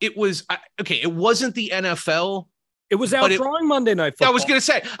the NFL. It was outdrawing Monday Night Football. I was going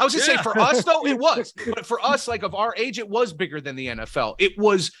to say for us, though, it was. But for us, like of our age, it was bigger than the NFL. It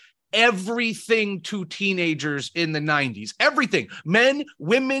was everything to teenagers in the 90s. Everything. Men,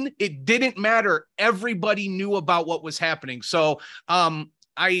 women, it didn't matter. Everybody knew about what was happening. So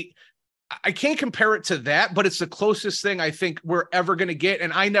I can't compare it to that, but it's the closest thing I think we're ever going to get.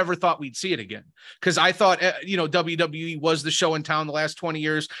 And I never thought we'd see it again because I thought, WWE was the show in town the last 20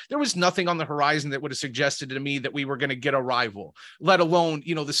 years. There was nothing on the horizon that would have suggested to me that we were going to get a rival, let alone,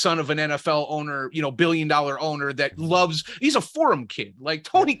 the son of an NFL owner, $1 billion owner that he's a forum kid. Like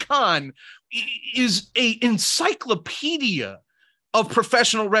Tony Khan is a encyclopedia of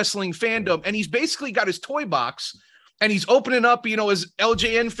professional wrestling fandom. And he's basically got his toy box and he's opening up, his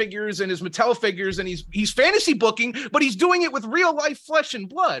LJN figures and his Mattel figures, and he's fantasy booking, but he's doing it with real life flesh and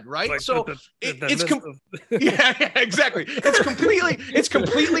blood, right? Like so yeah, exactly. It's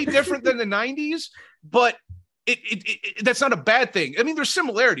completely different than the 90s, but that's not a bad thing. I mean, there's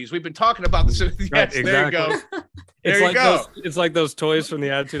similarities. We've been talking about this. Yes, exactly. There you go. It's like those toys from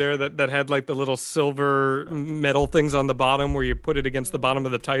the Attitude Era that had like the little silver metal things on the bottom where you put it against the bottom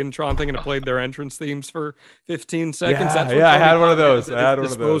of the Titantron thing and it played their entrance themes for 15 seconds. I had one of those.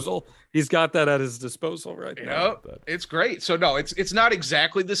 He's got that at his disposal right now. It's great. So no, it's not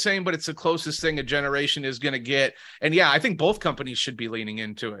exactly the same, but it's the closest thing a generation is going to get. And yeah, I think both companies should be leaning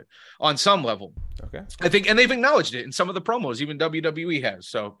into it on some level. Okay. I think, and they've acknowledged it in some of the promos, even WWE has.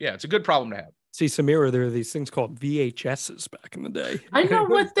 So yeah, it's a good problem to have. See, Samira, there are these things called VHSs back in the day. I know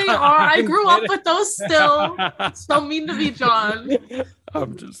what they are. I grew up with those still. So mean to me, John.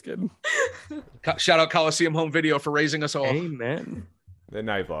 I'm just kidding. Shout out Coliseum Home Video for raising us all. Amen.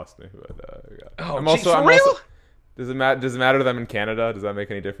 Now you've lost me. But, I'm also. Does it matter to them in Canada? Does that make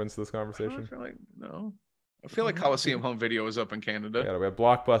any difference to this conversation? No. I feel like Coliseum Home Video was up in Canada. Yeah, we had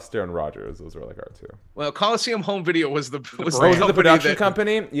Blockbuster and Rogers. Those were like our two. Well, Coliseum Home Video was the production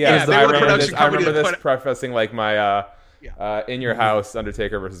company. Yeah, they I were the remember production this. I company remember that this put- prefacing like my In Your House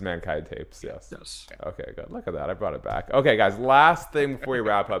Undertaker versus Mankind tapes. Yes. Yes. Okay, good. Look at that. I brought it back. Okay, guys. Last thing before we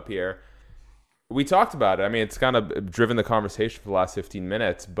wrap up here. We talked about it. I mean, it's kind of driven the conversation for the last 15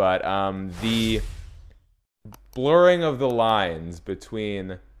 minutes, but the blurring of the lines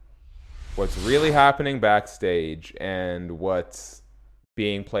between what's really happening backstage and what's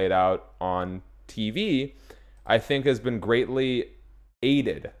being played out on TV, I think has been greatly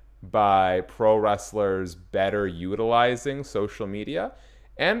aided by pro wrestlers better utilizing social media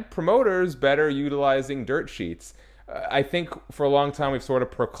and promoters better utilizing dirt sheets. I think for a long time we've sort of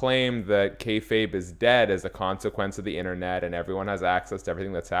proclaimed that kayfabe is dead as a consequence of the internet and everyone has access to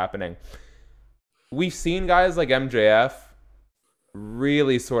everything that's happening. We've seen guys like MJF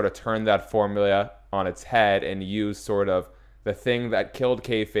really sort of turn that formula on its head and use sort of the thing that killed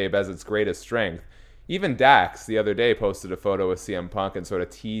kayfabe as its greatest strength. Even Dax the other day posted a photo with CM Punk and sort of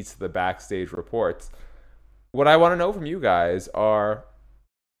teased the backstage reports. What I want to know from you guys are,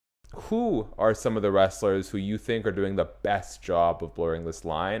 who are some of the wrestlers who you think are doing the best job of blurring this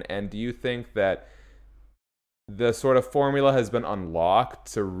line? And do you think that the sort of formula has been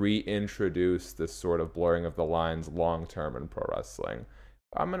unlocked to reintroduce this sort of blurring of the lines long-term in pro wrestling?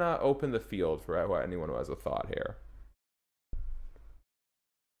 I'm going to open the field for anyone who has a thought here.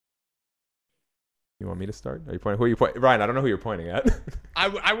 You want me to start? Are you pointing? Who are you pointing? Ryan, I don't know who you're pointing at.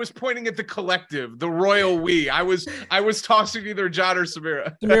 I was pointing at the collective, the royal we. I was tossing either John or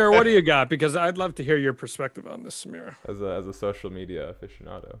Samira. Samira, what do you got? Because I'd love to hear your perspective on this, Samira. As a social media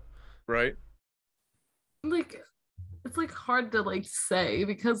aficionado. Right. Like, it's like hard to like say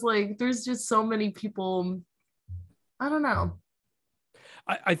because like there's just so many people. I don't know.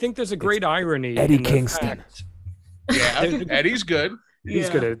 I think there's a great irony. Eddie in the Kingston. fact- Yeah, Eddie's good. He's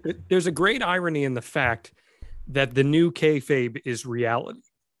Yeah. good at it. There's a great irony in the fact that the new kayfabe is reality,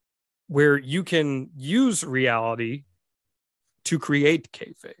 where you can use reality to create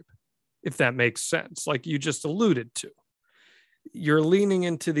kayfabe, if that makes sense. Like you just alluded to, you're leaning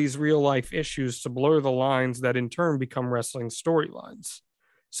into these real life issues to blur the lines that in turn become wrestling storylines.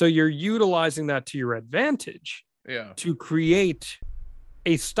 So you're utilizing that to your advantage Yeah. to create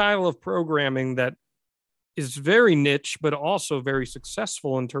a style of programming that is very niche, but also very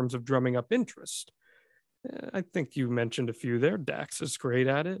successful in terms of drumming up interest. I think you mentioned a few there. Dax is great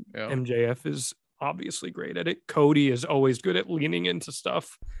at it. Yeah. MJF is obviously great at it. Cody is always good at leaning into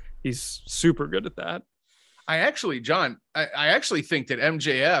stuff. He's super good at that. I actually think that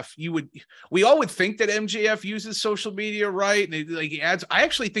MJF, we all would think that MJF uses social media, right? And he adds. I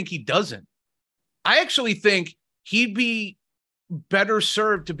actually think he doesn't. I actually think he'd be better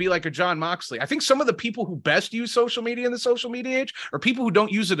served to be like a John Moxley. I think some of the people who best use social media in the social media age are people who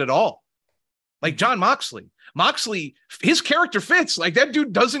don't use it at all. Like John Moxley. Moxley, his character fits. Like that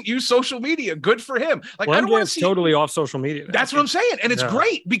dude doesn't use social media. Good for him. Like Well, I don't want to MJF's see totally off social media now. That's what I'm saying. And it's Yeah.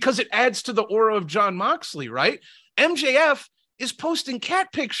 great because it adds to the aura of John Moxley, right? MJF is posting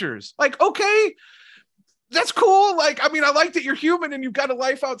cat pictures. Like, okay, that's cool. Like, I mean, I like that you're human and you've got a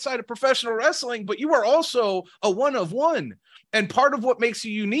life outside of professional wrestling, but you are also a one of one. And part of what makes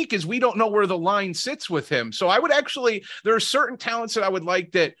you unique is we don't know where the line sits with him. So I would actually, there are certain talents that I would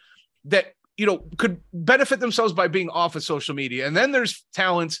like that could benefit themselves by being off of social media. And then there's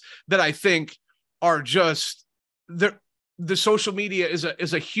talents that I think are just the social media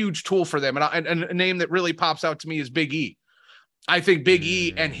is a huge tool for them. And a name that really pops out to me is Big E. I think Big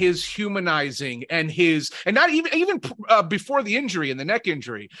E and his humanizing and not even before the injury and the neck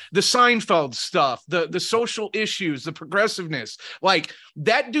injury, the Seinfeld stuff, the social issues, the progressiveness, like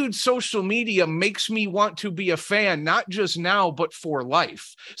that dude's social media makes me want to be a fan, not just now, but for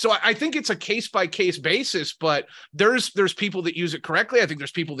life. So I think it's a case by case basis, but there's people that use it correctly. I think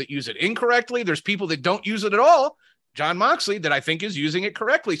there's people that use it incorrectly. There's people that don't use it at all. John Moxley that I think is using it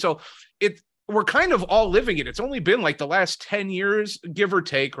correctly. So we're kind of all living it. It's only been like the last 10 years, give or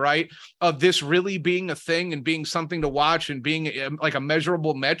take, right, of this really being a thing and being something to watch and being like a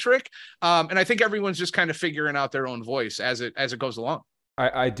measurable metric. And I think everyone's just kind of figuring out their own voice as it goes along.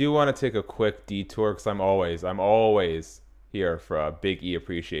 I do want to take a quick detour because I'm always here for a Big E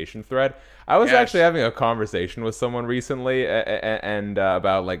appreciation thread. I was actually having a conversation with someone recently and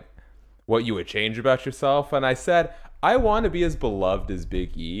about like what you would change about yourself. And I said, I want to be as beloved as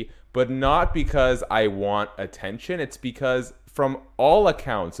Big E, but not because I want attention. It's because from all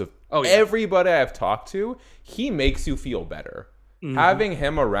accounts of everybody I've talked to, he makes you feel better. Mm-hmm. Having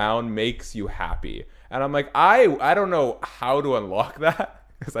him around makes you happy. And I'm like, I don't know how to unlock that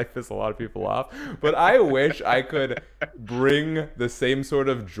because I piss a lot of people off. But I wish I could bring the same sort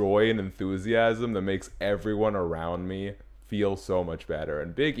of joy and enthusiasm that makes everyone around me feel so much better.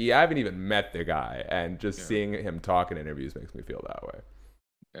 And Big E, I haven't even met the guy, and just seeing him talk in interviews makes me feel that way.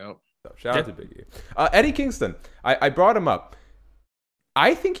 Yep. So shout out to Big E. Eddie Kingston, I brought him up.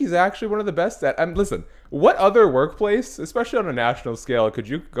 I think he's actually one of the best at. And listen, what other workplace, especially on a national scale, could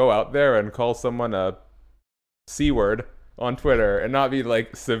you go out there and call someone a C word on Twitter and not be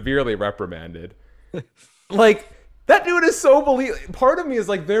like severely reprimanded? Like, that dude is so part of me is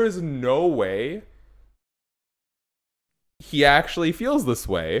like, there is no way he actually feels this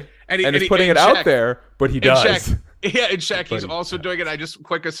way and is putting it out there, but he does. Yeah, and Shaq, he's also doing it.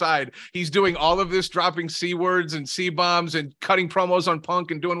 Quick aside, he's doing all of this, dropping C words and C bombs and cutting promos on Punk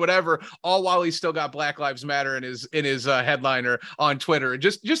and doing whatever, all while he's still got Black Lives Matter in his headliner on Twitter.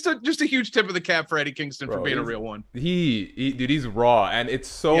 Just a huge tip of the cap for Eddie Kingston for being a real one. Dude, he's raw, and it's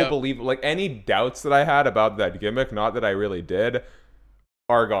so believable. Like, any doubts that I had about that gimmick, not that I really did,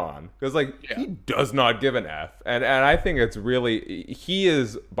 are gone, because he does not give an F, and I think it's really, he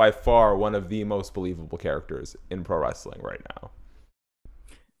is by far one of the most believable characters in pro wrestling right now.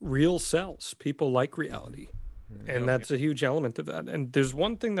 Real sells. People like reality, and that's a huge element of that. And there's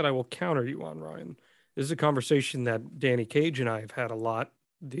one thing that I will counter you on, Ryan. This is a conversation that Danny Cage and I have had a lot,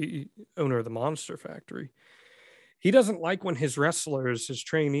 the owner of the Monster Factory. He doesn't like when his wrestlers, his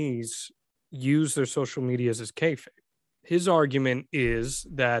trainees, use their social medias as kayfabe. His argument is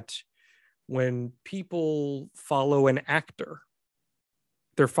that when people follow an actor,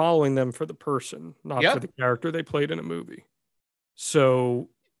 they're following them for the person, not for the character they played in a movie. So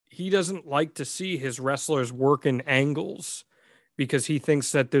he doesn't like to see his wrestlers work in angles because he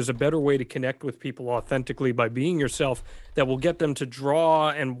thinks that there's a better way to connect with people authentically by being yourself that will get them to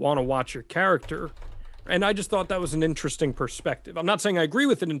draw and want to watch your character. And I just thought that was an interesting perspective. I'm not saying I agree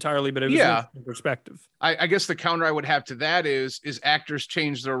with it entirely, but it was an interesting perspective. I guess the counter I would have to that is actors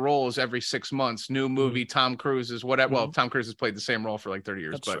change their roles every 6 months. New movie, Tom Cruise is whatever. Well, Tom Cruise has played the same role for like 30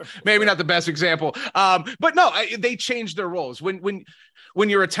 years, but maybe not the best example. But no, they change their roles. When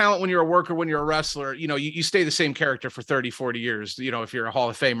you're a talent, when you're a worker, when you're a wrestler, you stay the same character for 30, 40 years, if you're a Hall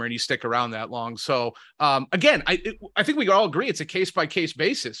of Famer and you stick around that long. So again, I think we all agree it's a case-by-case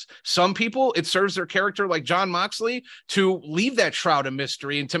basis. Some people, it serves their character, like Jon Moxley, to leave that shroud of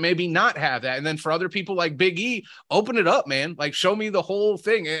mystery and to maybe not have that. And then for other people like Big E, open it up, man. Like, show me the whole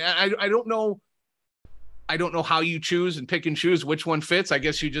thing. I don't know. I don't know how you choose and pick and choose which one fits. I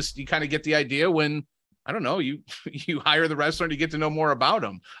guess you kind of get the idea when, I don't know, you hire the wrestler and you get to know more about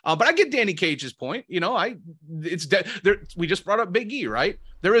him. But I get Danny Cage's point. We just brought up Big E, right?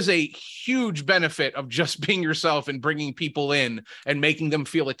 There is a huge benefit of just being yourself and bringing people in and making them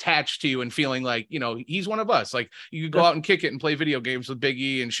feel attached to you and feeling like, he's one of us. Like, you could go out and kick it and play video games with Big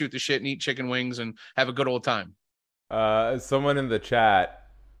E and shoot the shit and eat chicken wings and have a good old time. Someone in the chat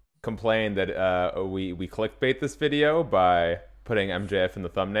complained that we clickbait this video by putting MJF in the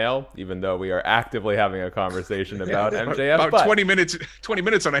thumbnail, even though we are actively having a conversation about MJF. About 20 minutes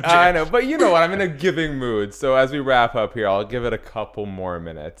on MJF. I know, but you know what? I'm in a giving mood. So as we wrap up here, I'll give it a couple more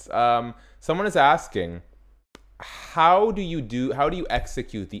minutes. Someone is asking, how do you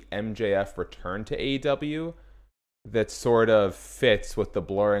execute the MJF return to AEW that sort of fits with the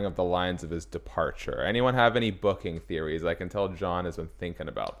blurring of the lines of his departure? Anyone have any booking theories? I can tell John has been thinking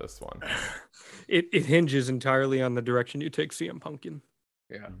about this one. It hinges entirely on the direction you take CM Punk in.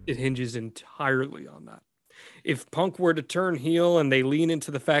 Yeah. It hinges entirely on that. If Punk were to turn heel and they lean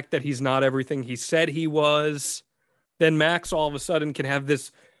into the fact that he's not everything he said he was, then Max all of a sudden can have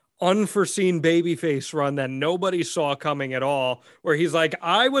this unforeseen babyface run that nobody saw coming at all, where he's like,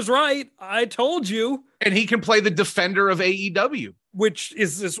 I was right, I told you. And he can play the defender of AEW. Which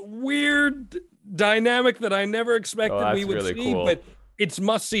is this weird dynamic that I never expected we would really see, cool. But it's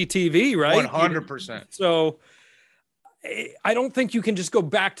must-see TV, right? 100%. So I don't think you can just go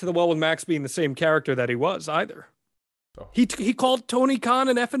back to the well with Max being the same character that he was either. Oh. He called Tony Khan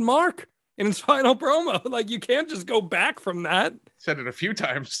an effing mark in his final promo. Like, you can't just go back from that. Said it a few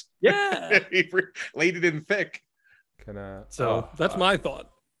times. Yeah. He laid it in thick. That's my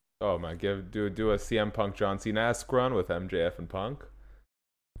thought. Oh my, do a CM Punk John Cena-esque run with MJF and Punk.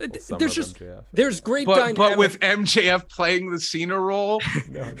 There's great dynamic. But with MJF playing the Cena role,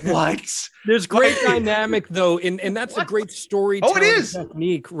 what? There's great dynamic though, and that's a great storytelling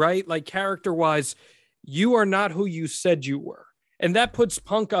technique, right? Like, character-wise, you are not who you said you were. And that puts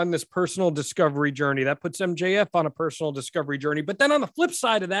Punk on this personal discovery journey. That puts MJF on a personal discovery journey. But then on the flip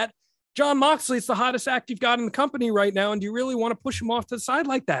side of that, John Moxley's the hottest act you've got in the company right now. And do you really want to push him off to the side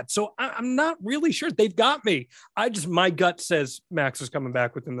like that? So I'm not really sure. They've got me. My gut says Max is coming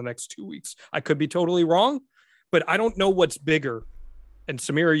back within the next 2 weeks. I could be totally wrong, but I don't know what's bigger. And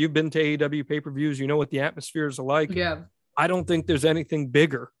Samira, you've been to AEW pay-per-views. You know what the atmospheres are like. Yeah. I don't think there's anything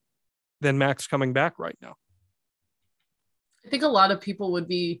bigger than Max coming back right now. I think a lot of people would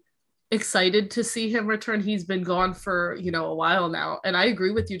be excited to see him return. He's been gone for, a while now. And I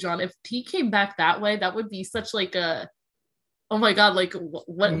agree with you, John. If he came back that way, that would be such like a, oh my God, like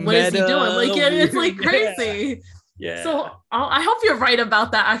what is he doing? Like, it's like crazy. Yeah. So I hope you're right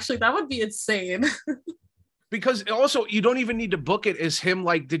about that. Actually, that would be insane. Because also you don't even need to book it as him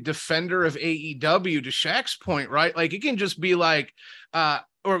like the defender of AEW, to Shaq's point, right? Like it can just be like, I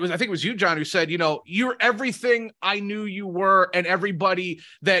think it was you, John, who said, you're everything I knew you were, and everybody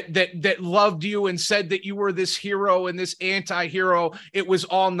that loved you and said that you were this hero and this anti-hero, it was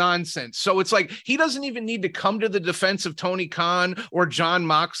all nonsense. So it's like he doesn't even need to come to the defense of Tony Khan or John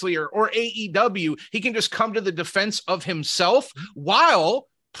Moxley or AEW. He can just come to the defense of himself while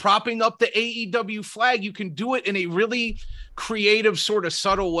propping up the AEW flag. You can do it in a really creative, sort of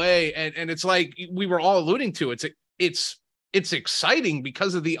subtle way, and it's like we were all alluding to. It's exciting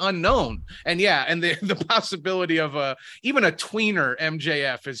because of the unknown, and the possibility of even a tweener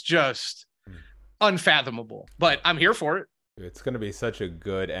MJF is just unfathomable. But I'm here for it. It's going to be such a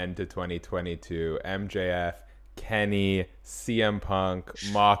good end to 2022. MJF, Kenny, CM Punk,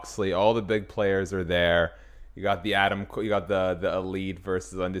 Moxley, all the big players are there. You got the Elite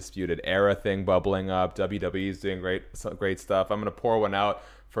versus Undisputed Era thing bubbling up. WWE's doing great stuff. I'm gonna pour one out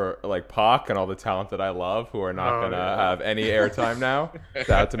for like Pac and all the talent that I love, who are not gonna have any airtime now. Shout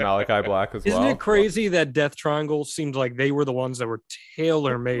out to Malachi Black as well. Isn't it crazy that Death Triangle seemed like they were the ones that were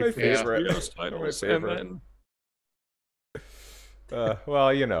tailor made for these trios titles? And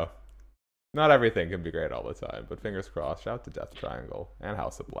then, not everything can be great all the time, but fingers crossed. Shout out to Death Triangle and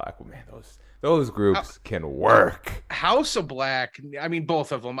House of Black. Oh, man, those groups can work. House of Black, I mean,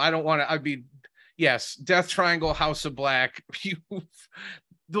 both of them. I don't want to, yes, Death Triangle, House of Black.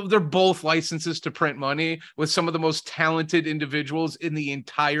 They're both licenses to print money with some of the most talented individuals in the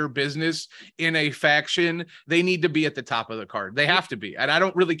entire business in a faction. They need to be at the top of the card. They have to be. And I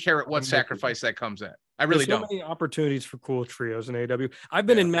don't really care at what sacrifice that comes at. I really don't. There's so many opportunities for cool trios in AW. I've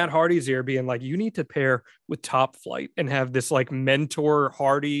been in Matt Hardy's ear being like, you need to pair with Top Flight and have this like mentor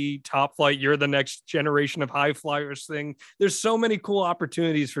Hardy Top Flight. You're the next generation of high flyers thing. There's so many cool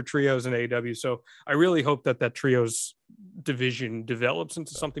opportunities for trios in AW. So I really hope that trios division develops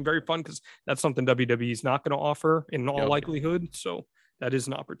into something very fun, because that's something WWE is not going to offer in all likelihood. So that is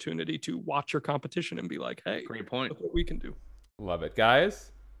an opportunity to watch your competition and be like, hey, great point. Look what we can do. Love it,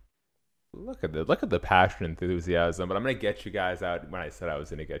 guys. Look at the passion and enthusiasm. But I'm gonna get you guys out when I said I was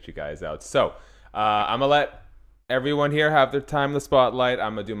gonna get you guys out. So I'm gonna let everyone here have their time in the spotlight.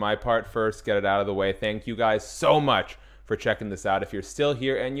 I'm gonna do my part first, get it out of the way. Thank you guys so much for checking this out. If you're still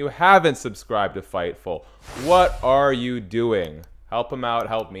here and you haven't subscribed to Fightful, what are you doing? Help them out,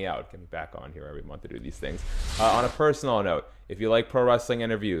 help me out. Get me back on here every month to do these things. On a personal note, if you like pro wrestling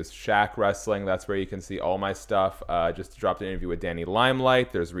interviews, Shaq Wrestling, that's where you can see all my stuff. Just dropped an interview with Danny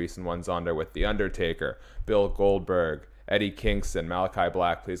Limelight. There's recent ones on there with The Undertaker, Bill Goldberg, Eddie Kingston, Malachi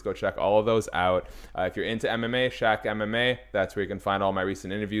Black. Please go check all of those out. If you're into MMA, Shaq MMA, that's where you can find all my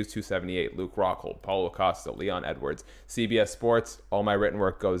recent interviews. 278, Luke Rockhold, Paulo Costa, Leon Edwards, CBS Sports. All my written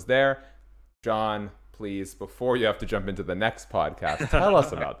work goes there. John, please, before you have to jump into the next podcast, tell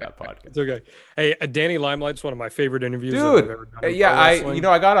us about that podcast. It's okay. Hey, Danny Limelight's one of my favorite interviews. Dude, I've ever done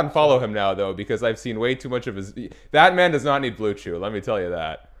I got to unfollow him now, though, because I've seen way too much of his... That man does not need Blue Chew, let me tell you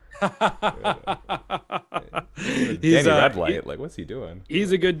that. Danny Redlight, like, what's he doing?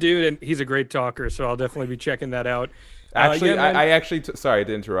 He's a good dude, and he's a great talker, so I'll definitely be checking that out. Actually, sorry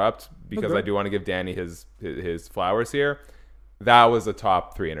to interrupt, because I do want to give Danny his flowers here. That was a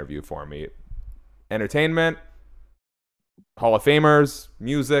top 3 interview for me. Entertainment, Hall of Famers,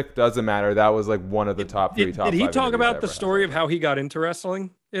 music, doesn't matter. That was like one of the top 3, top 5. Did he talk about the story of how he got into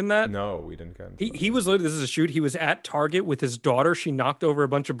wrestling in that? No, we didn't get into He was literally, this is a shoot. He was at Target with his daughter. She knocked over a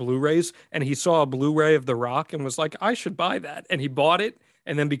bunch of Blu-rays, and he saw a Blu-ray of The Rock and was like, I should buy that. And he bought it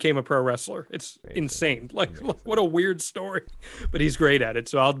and then became a pro wrestler. It's insane. Like, what a weird story, but he's great at it.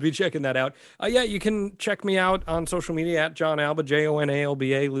 So I'll be checking that out. You can check me out on social media at John Alba,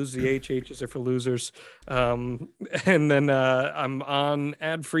 JONALBA, lose the H's are for losers. And then I'm on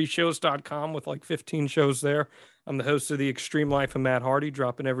adfreeshows.com with like 15 shows there. I'm the host of the Extreme Life of Matt Hardy,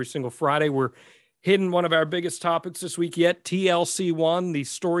 dropping every single Friday. We're hitting one of our biggest topics this week yet, TLC1, the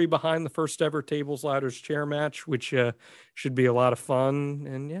story behind the first ever Tables, Ladders, Chair match, which should be a lot of fun.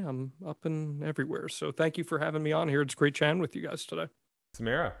 And yeah, I'm up and everywhere. So thank you for having me on here. It's great chatting with you guys today.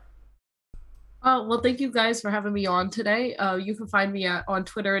 Samira. Well, thank you guys for having me on today. You can find me on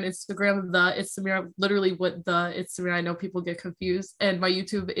Twitter and Instagram, It's Samira, literally what It's Samira. I know people get confused. And my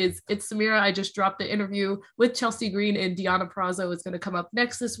YouTube is It's Samira. I just dropped the interview with Chelsea Green and Deonna Purrazzo. It's going to come up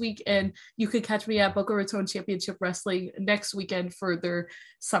next this week. And you can catch me at Boca Raton Championship Wrestling next weekend for their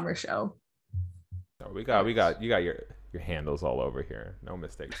summer show. Oh, you got your handles all over here. No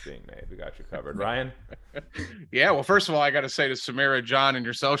mistakes being made. We got you covered. Ryan? Yeah, well, first of all, I got to say to Samira, John, and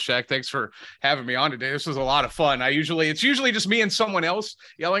yourself, Shaq, thanks for having me on today. This was a lot of fun. It's usually just me and someone else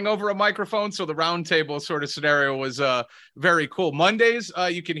yelling over a microphone, so the roundtable sort of scenario was very cool. Mondays,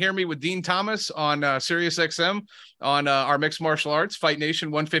 you can hear me with Dean Thomas on Sirius XM on our Mixed Martial Arts, Fight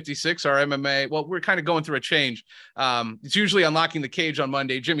Nation 156, our MMA. Well, we're kind of going through a change. It's usually Unlocking the Cage on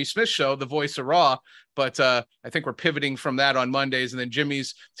Monday, Jimmy Smith's show, The Voice of Raw, but I think we're pivoting from that on Mondays, and then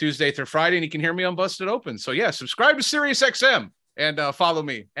Jimmy's Tuesday through Friday, and you can hear me on Busted Open. So yeah, subscribe to Sirius XM and follow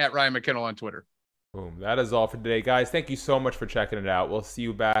me at Ryan McKinnell on Twitter. Boom. That is all for today, guys. Thank you so much for checking it out. We'll see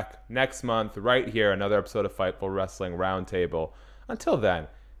you back next month right here, another episode of Fightful Wrestling Roundtable. Until then,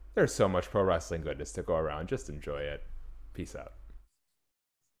 there's so much pro wrestling goodness to go around. Just enjoy it. Peace out.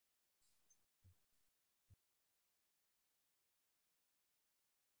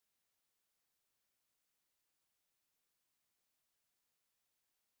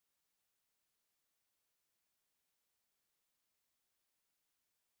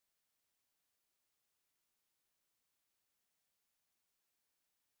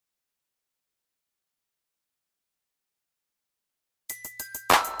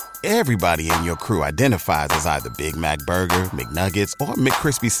 Everybody in your crew identifies as either Big Mac Burger, McNuggets, or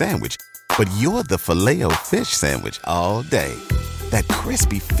McCrispy Sandwich. But you're the Filet-O-Fish Sandwich all day. That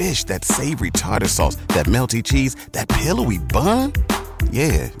crispy fish, that savory tartar sauce, that melty cheese, that pillowy bun.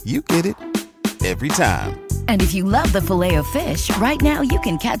 Yeah, you get it. Every time. And if you love the Filet-O-Fish, right now you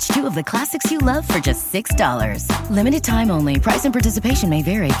can catch two of the classics you love for just $6. Limited time only. Price and participation may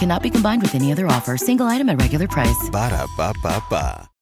vary. Cannot be combined with any other offer. Single item at regular price. Ba-da-ba-ba-ba.